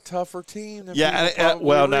 That's a tougher team than I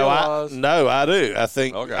do. I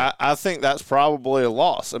think I think that's probably a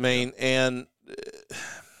loss. I mean, and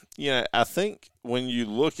I think when you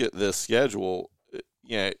look at this schedule,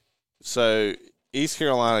 so East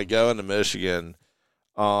Carolina going to Michigan,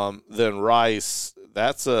 then Rice,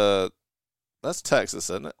 that's Texas,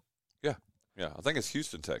 isn't it? Yeah, I think it's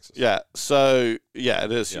Houston, Texas. Yeah, so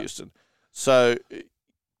it is Houston. So,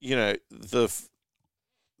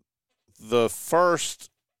 the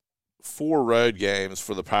first 4 road games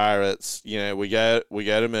for the Pirates, we go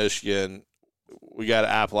to Michigan, we go to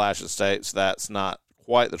Appalachian State, so that's not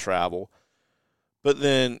quite the travel. But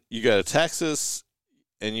then you go to Texas,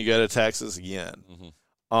 and you go to Texas again.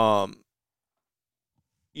 Mm-hmm.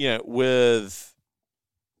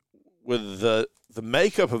 With the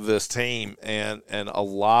makeup of this team and a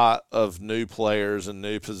lot of new players and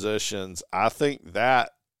new positions, I think that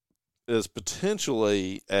is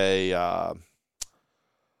potentially a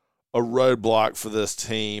roadblock for this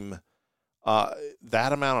team.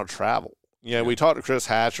 That amount of travel. We talked to Chris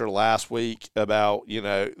Hatcher last week about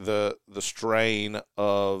the strain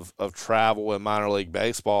of travel in minor league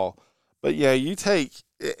baseball, but you take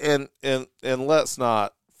and let's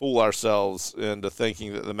not fool ourselves into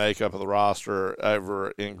thinking that the makeup of the roster over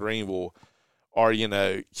in Greenville are,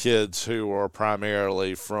 kids who are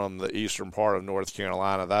primarily from the eastern part of North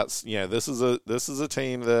Carolina. That's, this is a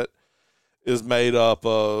team that is made up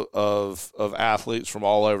of athletes from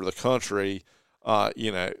all over the country.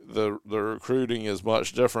 The recruiting is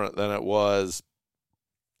much different than it was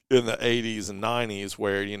in the 80s and 90s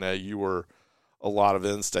where, you were a lot of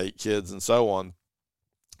in-state kids and so on.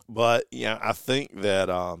 But I think that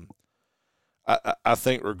I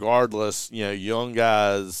think regardless, young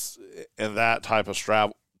guys and that type of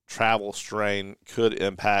travel strain could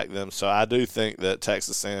impact them. So I do think that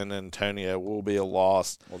Texas San Antonio will be a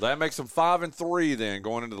loss. Well, that makes them 5-3 then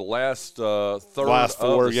going into the last third last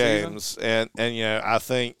 4 of the games, season. And I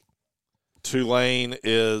think Tulane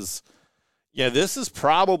is. This is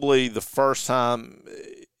probably the first time,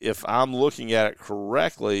 if I'm looking at it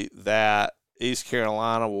correctly, that East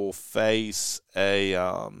Carolina will face a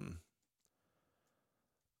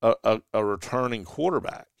returning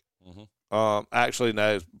quarterback. Mm-hmm. Actually,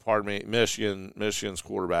 no, pardon me. Michigan's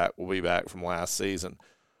quarterback will be back from last season.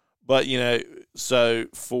 But so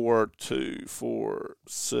 4, 2, 4,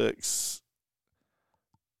 6.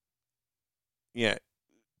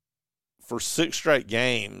 For 6 straight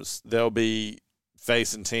games, they'll be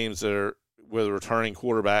facing teams that with returning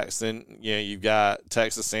quarterbacks. Then you've got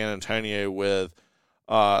Texas San Antonio with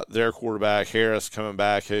their quarterback Harris coming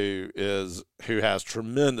back, who has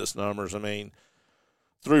tremendous numbers. I mean,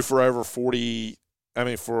 threw for over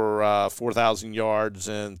 4,000 yards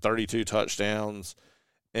and 32 touchdowns.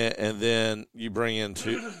 And then you bring in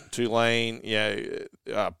Tulane,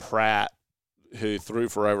 Pratt, who threw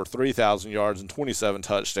for over 3,000 yards and 27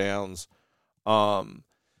 touchdowns. And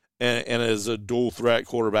as a dual threat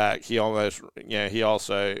quarterback, he also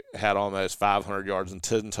had almost 500 yards and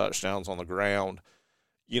 10 touchdowns on the ground.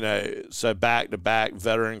 So back-to-back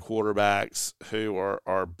veteran quarterbacks who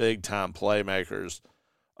are big-time playmakers.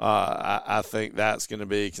 I think that's going to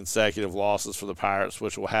be consecutive losses for the Pirates,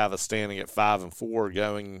 which will have us standing at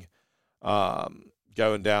 5-4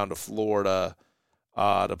 going down to Florida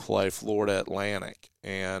to play Florida Atlantic.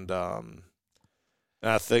 And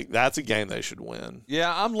I think that's a game they should win.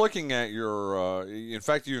 Yeah, I'm looking at your in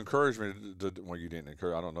fact, you encouraged me to well, you didn't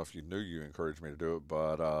encourage. I don't know if you knew you encouraged me to do it,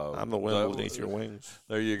 but I'm the wind beneath your wings.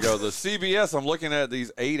 There you go. The CBS, I'm looking at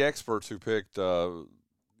these 8 experts who picked how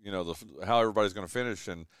everybody's going to finish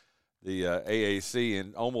in the AAC,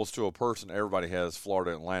 and almost to a person, everybody has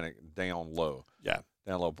Florida Atlantic down low. Yeah,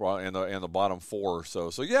 down low in the bottom 4. So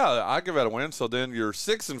yeah, I give that a win. So then you're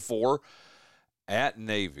 6-4 at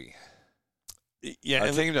Navy. Yeah,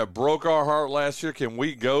 a team that broke our heart last year. Can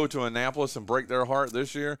we go to Annapolis and break their heart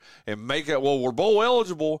this year and make it? Well, we're bowl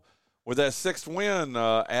eligible with that 6th win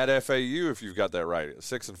at FAU, if you've got that right,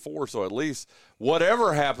 6-4. So at least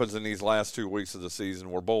whatever happens in these last 2 weeks of the season,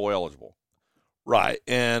 we're bowl eligible. Right.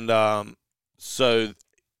 And so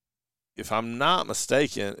if I'm not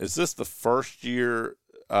mistaken, is this the first year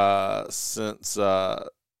since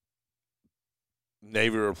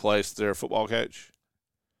Navy replaced their football coach?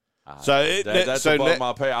 That's above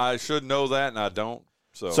my pay. I should know that, and I don't.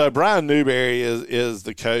 So Bryan Newberry is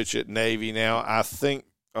the coach at Navy now. I think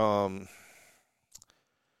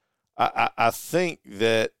I think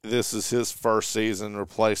that this is his first season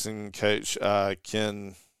replacing Coach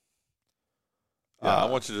Ken. I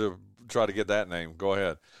want you to try to get that name. Go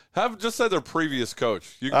ahead. Just say their previous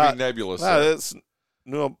coach. You can be nebulous. It's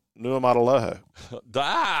Nuamadaloho.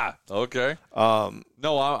 Okay.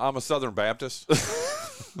 No, I'm a Southern Baptist.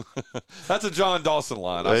 That's a John Dawson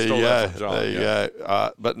line. I stole that from John. There you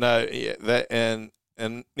go. But no,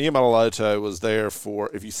 and Niamaloto was there for,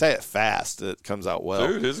 if you say it fast, it comes out well.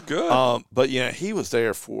 Dude, it's good. But he was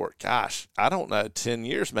there for, gosh, I don't know, 10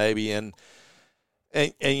 years maybe, and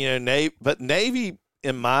Navy,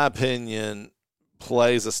 in my opinion,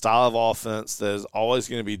 plays a style of offense that is always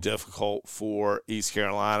going to be difficult for East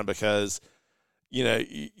Carolina because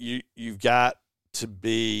you've got to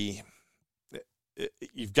be an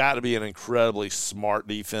incredibly smart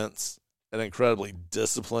defense, an incredibly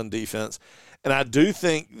disciplined defense. And I do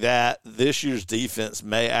think that this year's defense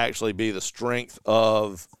may actually be the strength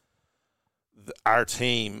of our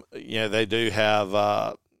team. They do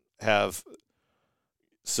have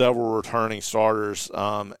several returning starters,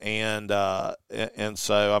 and so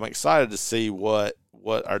I'm excited to see what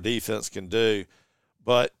our defense can do.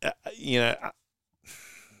 But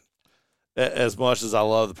as much as I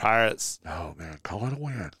love the Pirates, oh man, call it a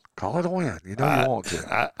win. Call it a win. You want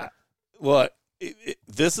to. Look,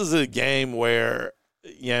 this is a game where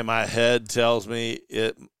my head tells me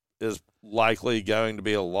it is likely going to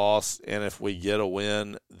be a loss, and if we get a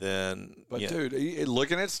win, then. But dude,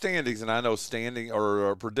 looking at standings, and I know standing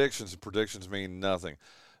or predictions mean nothing.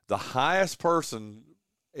 The highest person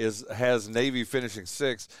has Navy finishing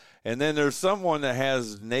 6th, and then there's someone that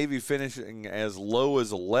has Navy finishing as low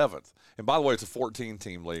as 11th. And by the way, it's a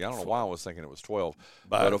 14-team league. I don't know why I was thinking it was 12,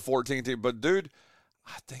 but a 14-team. But dude,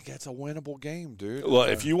 I think that's a winnable game, dude. Well,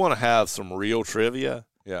 if you want to have some real trivia,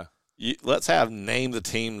 yeah. Let's name the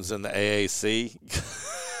teams in the AAC.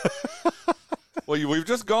 Well, we've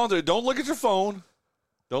just gone through. Don't look at your phone.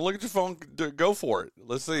 Don't look at your phone. Go for it.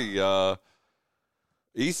 Let's see.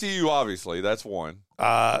 ECU, obviously, that's 1.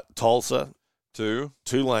 Tulsa, 2.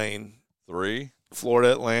 Tulane, 3.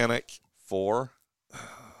 Florida Atlantic, 4.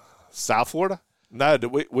 South Florida. No,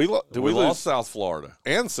 did we lose lost South Florida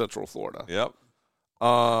and Central Florida? Yep.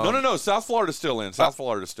 No. South Florida's still in. South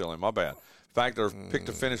Florida's still in. My bad. In fact, they're picked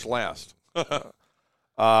to finish last.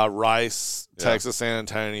 Rice, Texas, San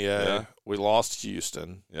Antonio. Yeah. We lost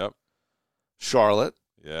Houston. Yep. Charlotte.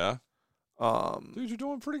 Yeah. Dude, you're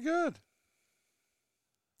doing pretty good.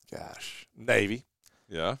 Gosh. Navy.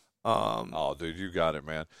 Yeah. Oh, dude, you got it,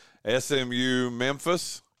 man. SMU,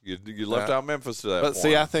 Memphis. You left out Memphis to that But point.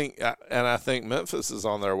 see, I think Memphis is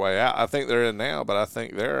on their way out. I think they're in now, but I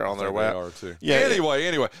think they're on their way out. They are too. Yeah.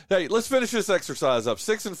 Anyway. Hey, let's finish this exercise up.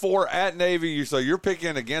 6-4 at Navy. So you're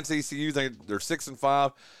picking against ECU. They're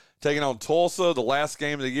 6-5, taking on Tulsa, the last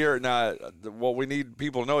game of the year. Now, what we need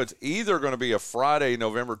people to know, it's either going to be a Friday,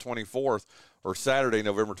 November 24th, or Saturday,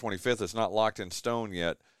 November 25th. It's not locked in stone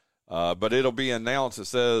yet. But it'll be announced. It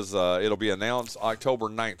says it'll be announced October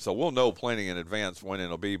 9th. So we'll know plenty in advance when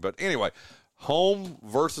it'll be. But anyway, home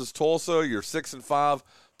versus Tulsa. You're 6-5.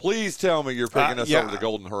 Please tell me you're picking us over the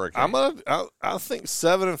Golden Hurricane. I think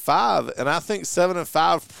 7-5, and I think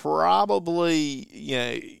 7-5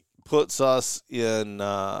 probably puts us in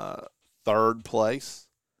third place.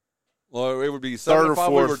 Well, it would be 7-5.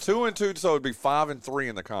 We were 2-2, so it would be 5-3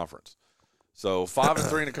 in the conference. So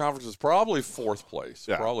 5-3 in the conference is probably fourth place.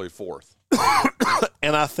 Yeah. Probably fourth.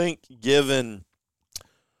 And I think given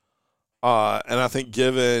the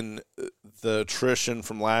attrition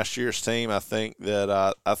from last year's team, I think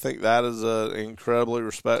that is an incredibly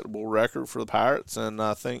respectable record for the Pirates, and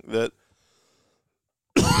I think that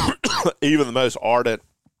even the most ardent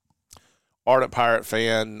Pirate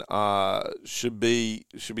fan should be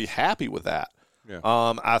happy with that. Yeah.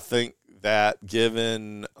 I think that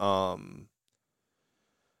given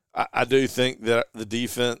I do think that the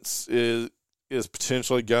defense is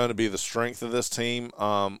potentially going to be the strength of this team.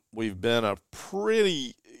 We've been a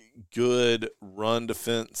pretty good run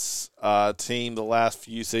defense team the last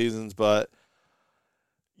few seasons, but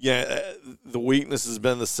the weakness has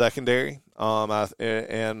been the secondary.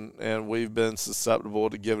 And we've been susceptible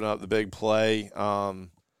to giving up the big play. I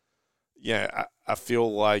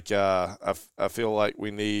feel like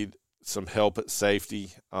we need some help at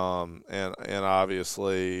safety, and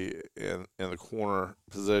obviously in the corner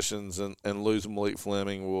positions, and losing Malik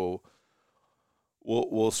Fleming will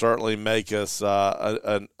certainly make us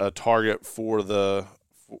a target for the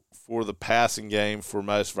passing game for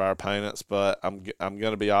most of our opponents. But I'm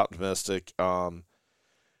going to be optimistic, and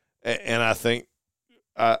I think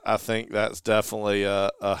that's definitely a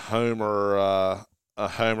homer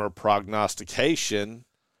prognostication.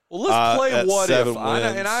 Well, let's play what if.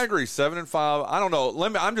 I agree, 7-5. I don't know.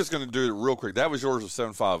 I'm just going to do it real quick. That was yours with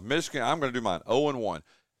 7-5. Michigan, I'm going to do mine. 0-1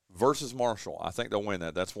 versus Marshall. I think they'll win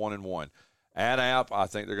that. That's 1-1. At App, I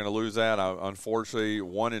think they're going to lose that. Unfortunately,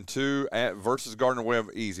 1-2. At versus Gardner Webb,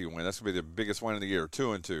 easy win. That's going to be the biggest win of the year.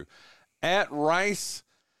 2-2. At Rice,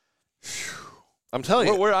 I'm telling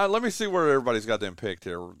you. Let me see where everybody's got them picked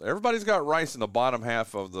here. Everybody's got Rice in the bottom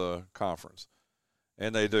half of the conference.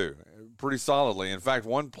 And they do pretty solidly. In fact,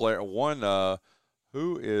 one who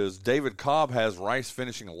is David Cobb has Rice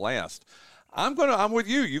finishing last. I'm with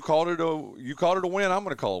you. You called it a win. I'm going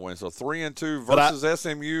to call it a win. So 3-2 versus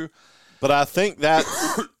SMU. But I think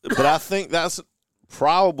that's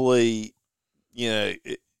probably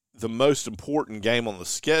the most important game on the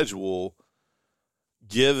schedule,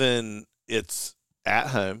 given it's at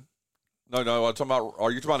home. No. I'm talking about. Are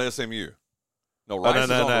you talking about SMU? No, Rice is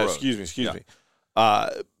on the road. Excuse me. On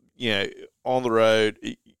the road.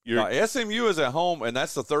 SMU is at home, and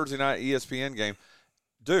that's the Thursday night ESPN game.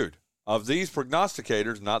 Dude, of these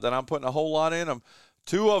prognosticators, not that I'm putting a whole lot in them,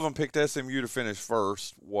 2 of them picked SMU to finish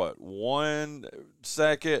first. 1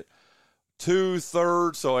 second, 2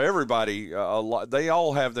 third. So everybody, they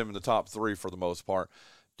all have them in the top 3 for the most part.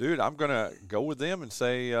 Dude, I'm going to go with them and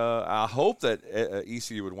say I hope that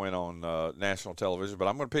ECU would win on national television, but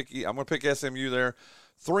I'm going to pick SMU there.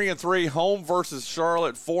 3-3 home versus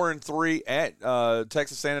Charlotte. 4-3 at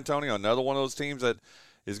Texas San Antonio. Another one of those teams that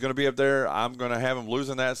is going to be up there. I'm going to have them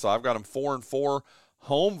losing that, so I've got them 4-4.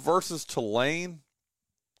 Home versus Tulane.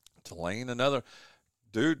 Another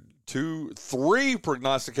dude. 3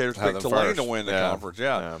 prognosticators picked Tulane to win the conference.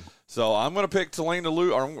 Yeah. So I'm going to pick Tulane to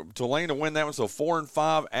win that one. So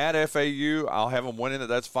 4-5 at FAU. I'll have them winning it.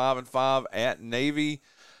 That's 5-5 at Navy.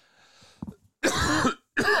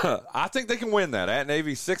 I think they can win that at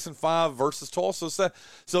Navy. 6-5 versus Tulsa.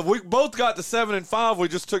 So if we both got to 7-5, we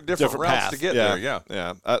just took different routes path to get there.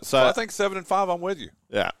 Yeah. So I think 7-5. I'm with you.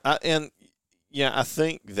 Yeah, I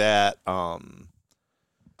think that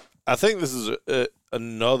I think this is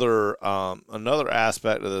another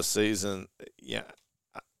aspect of this season. Yeah,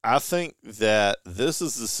 I think that this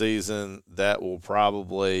is the season that will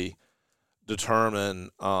probably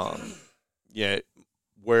determine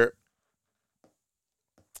where.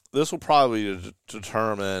 This will probably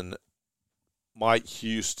determine Mike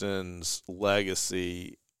Houston's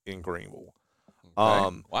legacy in Greenville.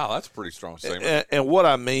 Okay. Wow, that's a pretty strong statement. And what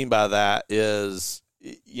I mean by that is,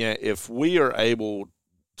 if we are able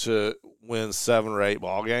to win 7 or 8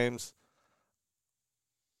 ball games,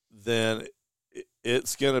 then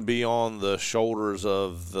it's going to be on the shoulders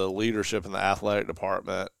of the leadership in the athletic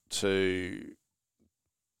department to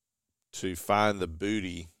find the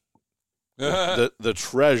booty, the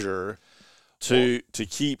treasure to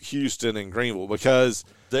keep Houston and Greenville, because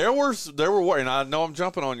there were, and I know I'm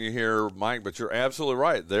jumping on you here, Mike, but you're absolutely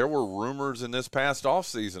right. There were rumors in this past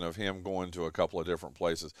offseason of him going to a couple of different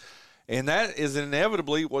places. And that is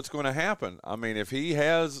inevitably what's going to happen. I mean,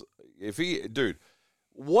 dude,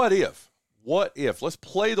 what if, let's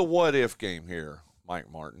play the what if game here,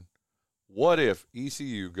 Mike Martin. What if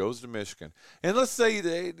ECU goes to Michigan? And let's say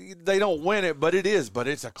they don't win it, but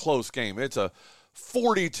it's a close game. It's a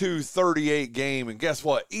 42-38 game. And guess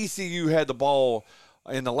what? ECU had the ball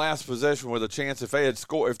in the last possession with a chance if they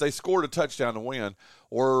scored a touchdown to win,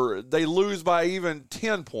 or they lose by even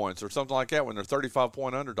 10 points or something like that when they're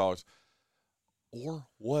 35-point underdogs. Or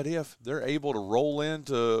what if they're able to roll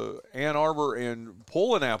into Ann Arbor and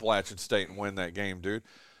pull an Appalachian State and win that game, dude?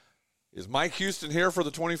 Is Mike Houston here for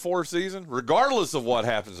the 24 season, regardless of what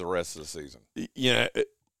happens the rest of the season? Yeah,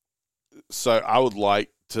 so I would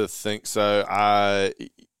like to think so.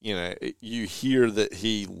 You hear that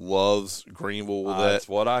he loves Greenville. That's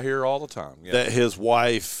what I hear all the time. Yeah. That his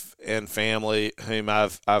wife and family, whom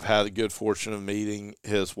I've had the good fortune of meeting,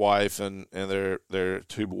 his wife and their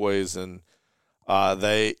two boys, and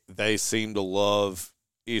they seem to love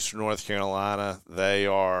Eastern North Carolina. They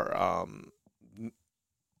are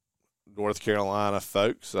North Carolina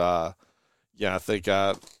folks. I think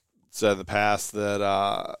I said in the past that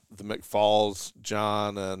the McFalls,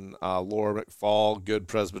 John and Laura McFall, good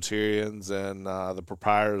Presbyterians, and the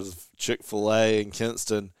proprietors of Chick-fil-A in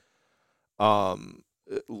Kinston.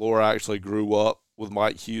 Laura actually grew up with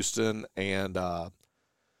Mike Houston, and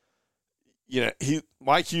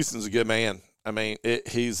Mike Houston's a good man. I mean,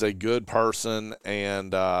 he's a good person,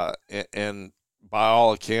 and by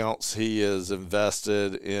all accounts, he is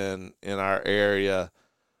invested in our area.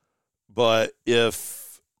 But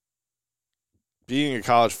if being a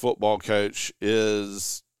college football coach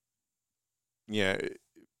is,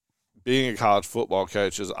 being a college football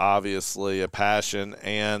coach is obviously a passion,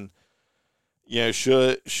 and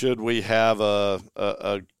should we have a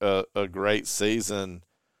great season,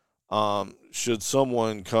 should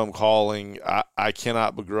someone come calling, I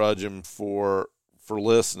cannot begrudge him for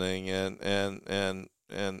listening and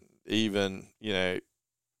even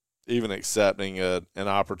accepting an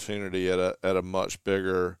opportunity at a much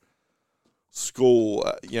bigger school.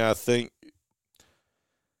 I think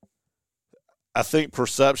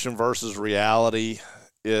perception versus reality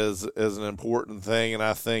is an important thing, and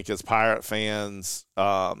I think as Pirate fans,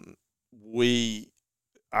 our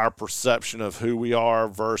perception of who we are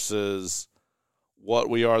versus what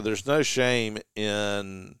we are. There's no shame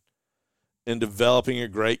in developing a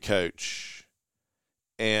great coach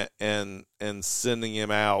and sending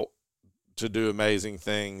him out to do amazing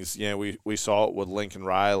things. We saw it with Lincoln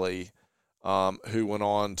Riley, who went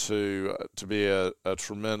on to be a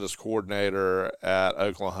tremendous coordinator at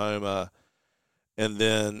Oklahoma, and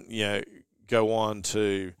then go on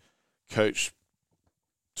to coach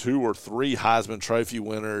 2 or 3 Heisman Trophy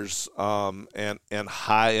winners and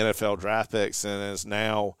high NFL draft picks, and is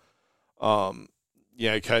now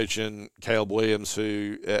coaching Caleb Williams,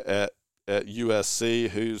 who at USC,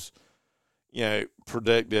 who's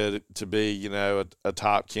predicted to be a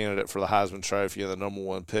top candidate for the Heisman Trophy and the number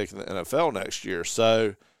 1 pick in the NFL next year.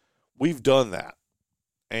 So we've done that,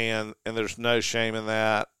 and there's no shame in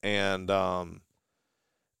that. And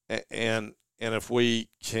if we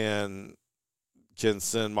can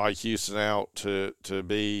send Mike Houston out to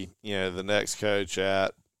be the next coach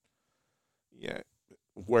at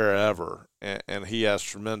wherever, and he has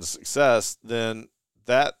tremendous success, then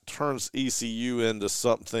that turns ECU into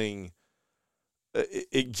something.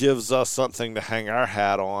 It gives us something to hang our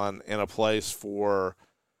hat on, and a place for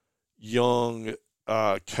young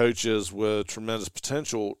coaches with tremendous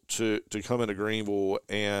potential to come into Greenville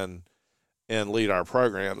and lead our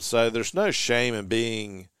program. So there's no shame in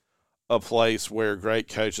being a place where great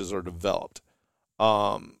coaches are developed.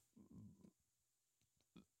 And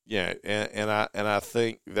I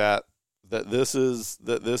think that this is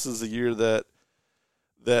the year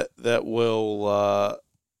that will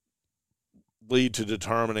lead to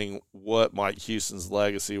determining what Mike Houston's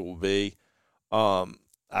legacy will be. I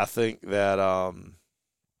think that,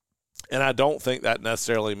 and I don't think that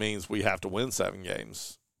necessarily means we have to win 7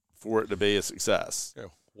 games for it to be a success. Yeah.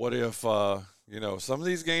 What if, some of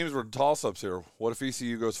these games were toss-ups here. What if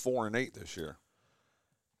ECU goes 4-8 this year?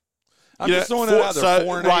 I'm just throwing it out there,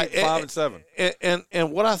 4-8, 5-7.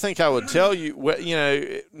 And what I think I would tell you,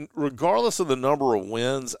 regardless of the number of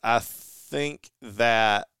wins, I think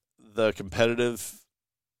that the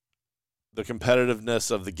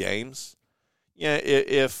competitiveness of the games. Yeah,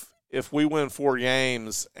 if we win 4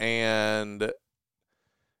 games and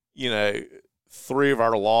 3 of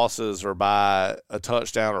our losses are by a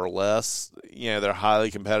touchdown or less, they're highly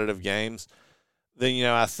competitive games, then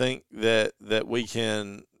I think that we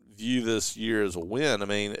can view this year as a win. I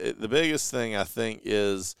mean, the biggest thing I think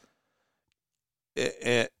is,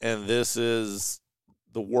 and this is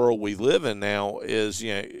the world we live in now, is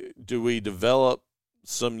do we develop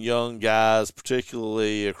some young guys,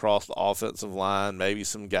 particularly across the offensive line, maybe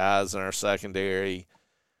some guys in our secondary,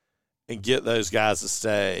 and get those guys to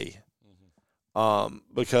stay.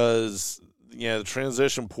 Because the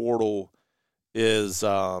transition portal is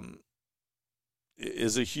a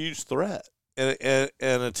huge threat, and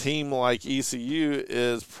a team like ECU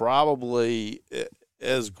is probably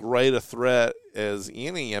as great a threat as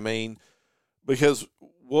any. I mean, because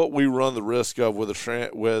what we run the risk of with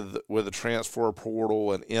the transfer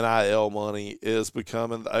portal and NIL money is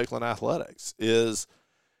becoming the Oakland Athletics, is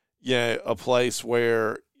a place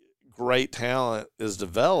where great talent is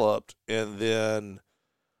developed, and then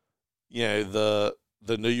the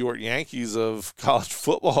New York Yankees of college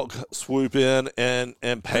football swoop in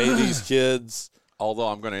and pay these kids. Although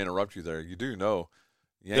I'm going to interrupt you there, you do know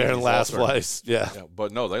they're in last place. Yeah,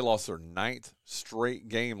 but no, they lost their 9th straight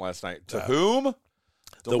game last night. To whom?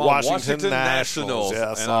 The Washington Nationals.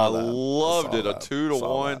 Yeah, and I loved it. A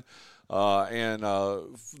 2-1. And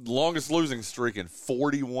longest losing streak in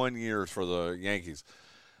 41 years for the Yankees.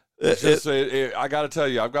 I got to tell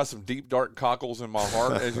you, I've got some deep, dark cockles in my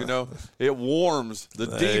heart, as you know. It warms the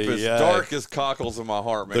deepest, darkest cockles in my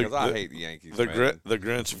heart, man, because I hate the Yankees, the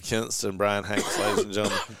Grinch of Kinston, Bryan Hanks, ladies and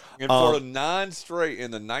gentlemen. And for the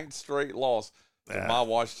 9th straight loss to my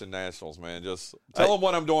Washington Nationals, man, just tell them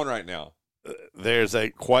what I'm doing right now. There's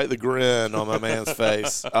quite the grin on my man's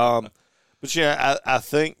face. But I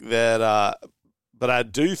think that, but I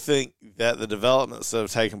do think that the developments that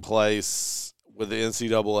have taken place with the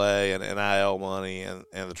NCAA and NIL money and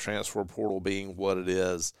the transfer portal being what it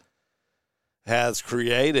is, has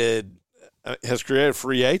created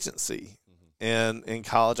free agency in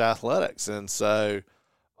college athletics. And so,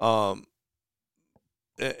 and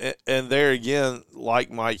there again, like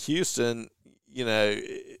Mike Houston,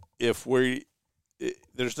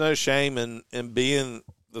 there's no shame in being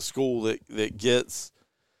the school that gets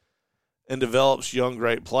and develops young,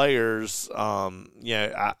 great players.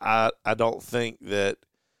 I don't think that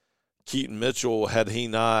Keaton Mitchell, had he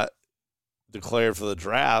not declared for the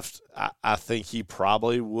draft, I think he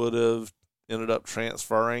probably would have ended up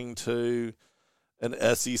transferring to an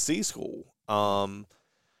SEC school. And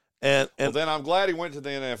then I'm glad he went to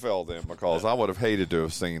the NFL then, because I would have hated to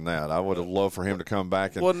have seen that. I would have loved for him to come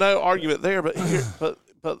back. Well, no argument there, but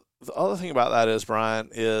the other thing about that is, Bryan,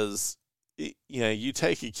 is you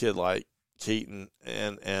take a kid like Keaton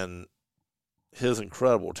and his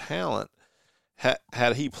incredible talent.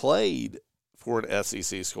 Had he played for an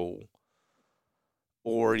SEC school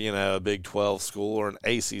or a Big 12 school or an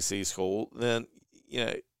ACC school, then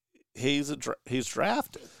he's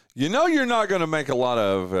drafted. You're not going to make a lot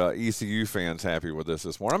of ECU fans happy with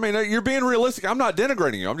this morning. I mean, you're being realistic. I'm not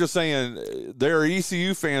denigrating you. I'm just saying there are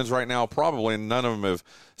ECU fans right now, probably, and none of them have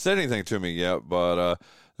said anything to me yet, but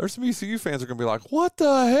there's some ECU fans that are going to be like, what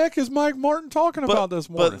the heck is Mike Martin talking about this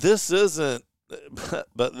morning? But this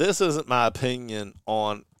isn't my opinion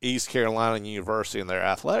on East Carolina University and their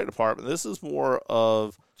athletic department. This is more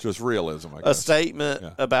of just realism, I guess. A statement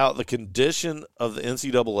about the condition of the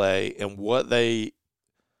NCAA and what they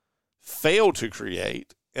failed to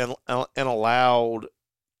create and allowed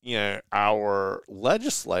our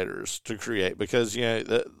legislators to create, because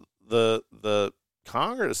the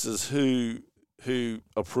Congress is who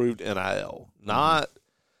approved NIL, not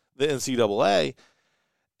the NCAA,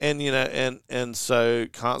 and so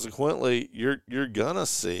consequently you're gonna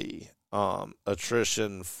see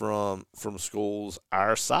attrition from schools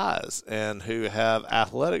our size and who have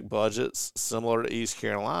athletic budgets similar to East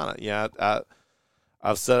Carolina.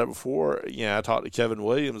 I've said it before. I talked to Kevin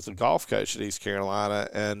Williams, the golf coach at East Carolina,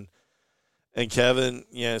 and Kevin,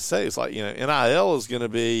 says NIL is going to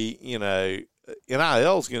be,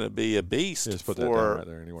 NIL is going to be a beast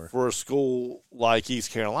for a school like East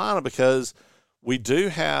Carolina, because we do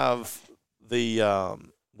have the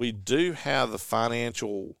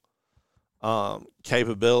financial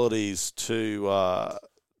capabilities to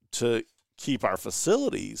keep our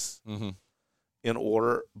facilities in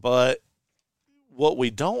order, but what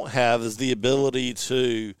we don't have is the ability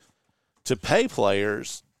to pay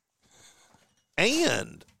players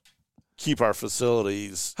and keep our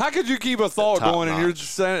facilities. How could you keep a thought going and you're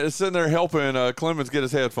notch. just sitting there helping Clemens get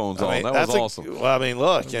his headphones on? That was awesome. Well, I mean,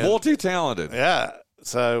 look. Multi-talented. Yeah.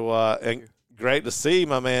 So, and great to see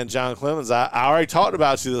my man John Clemens. I already talked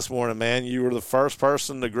about you this morning, man. You were the first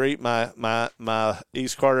person to greet my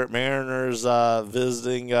East Carteret Mariners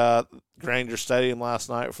visiting Granger Stadium last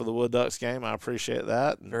night for the Wood Ducks game. I appreciate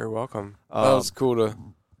that. Very welcome. That was cool to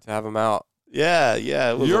have him out. Yeah.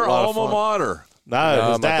 It was Your a lot of alma fun. mater. No,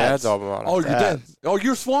 his my dad's dad's alma mater. Oh, your dad. Oh,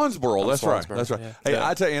 you're Swansboro. That's Swansboro, right. That's right. yeah. Hey, Yeah.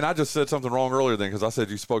 I tell you, and I just said something wrong earlier then because I said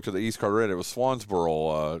you spoke to the East Carteret. It was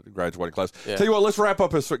Swansboro graduating class. Yeah. Tell you what, let's wrap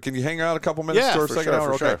up. Can you hang out a couple minutes Yeah, to our for second sure,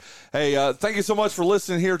 hour? for Okay. sure. Hey, thank you so much for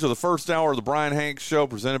listening here to the first hour of the Bryan Hanks Show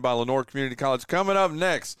presented by Lenore Community College. Coming up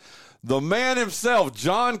next, the man himself,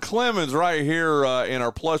 John Clemens, right here in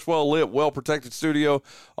our plush, well-lit, well-protected studio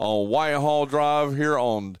on Whitehall Drive here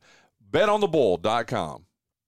on betonthebull.com.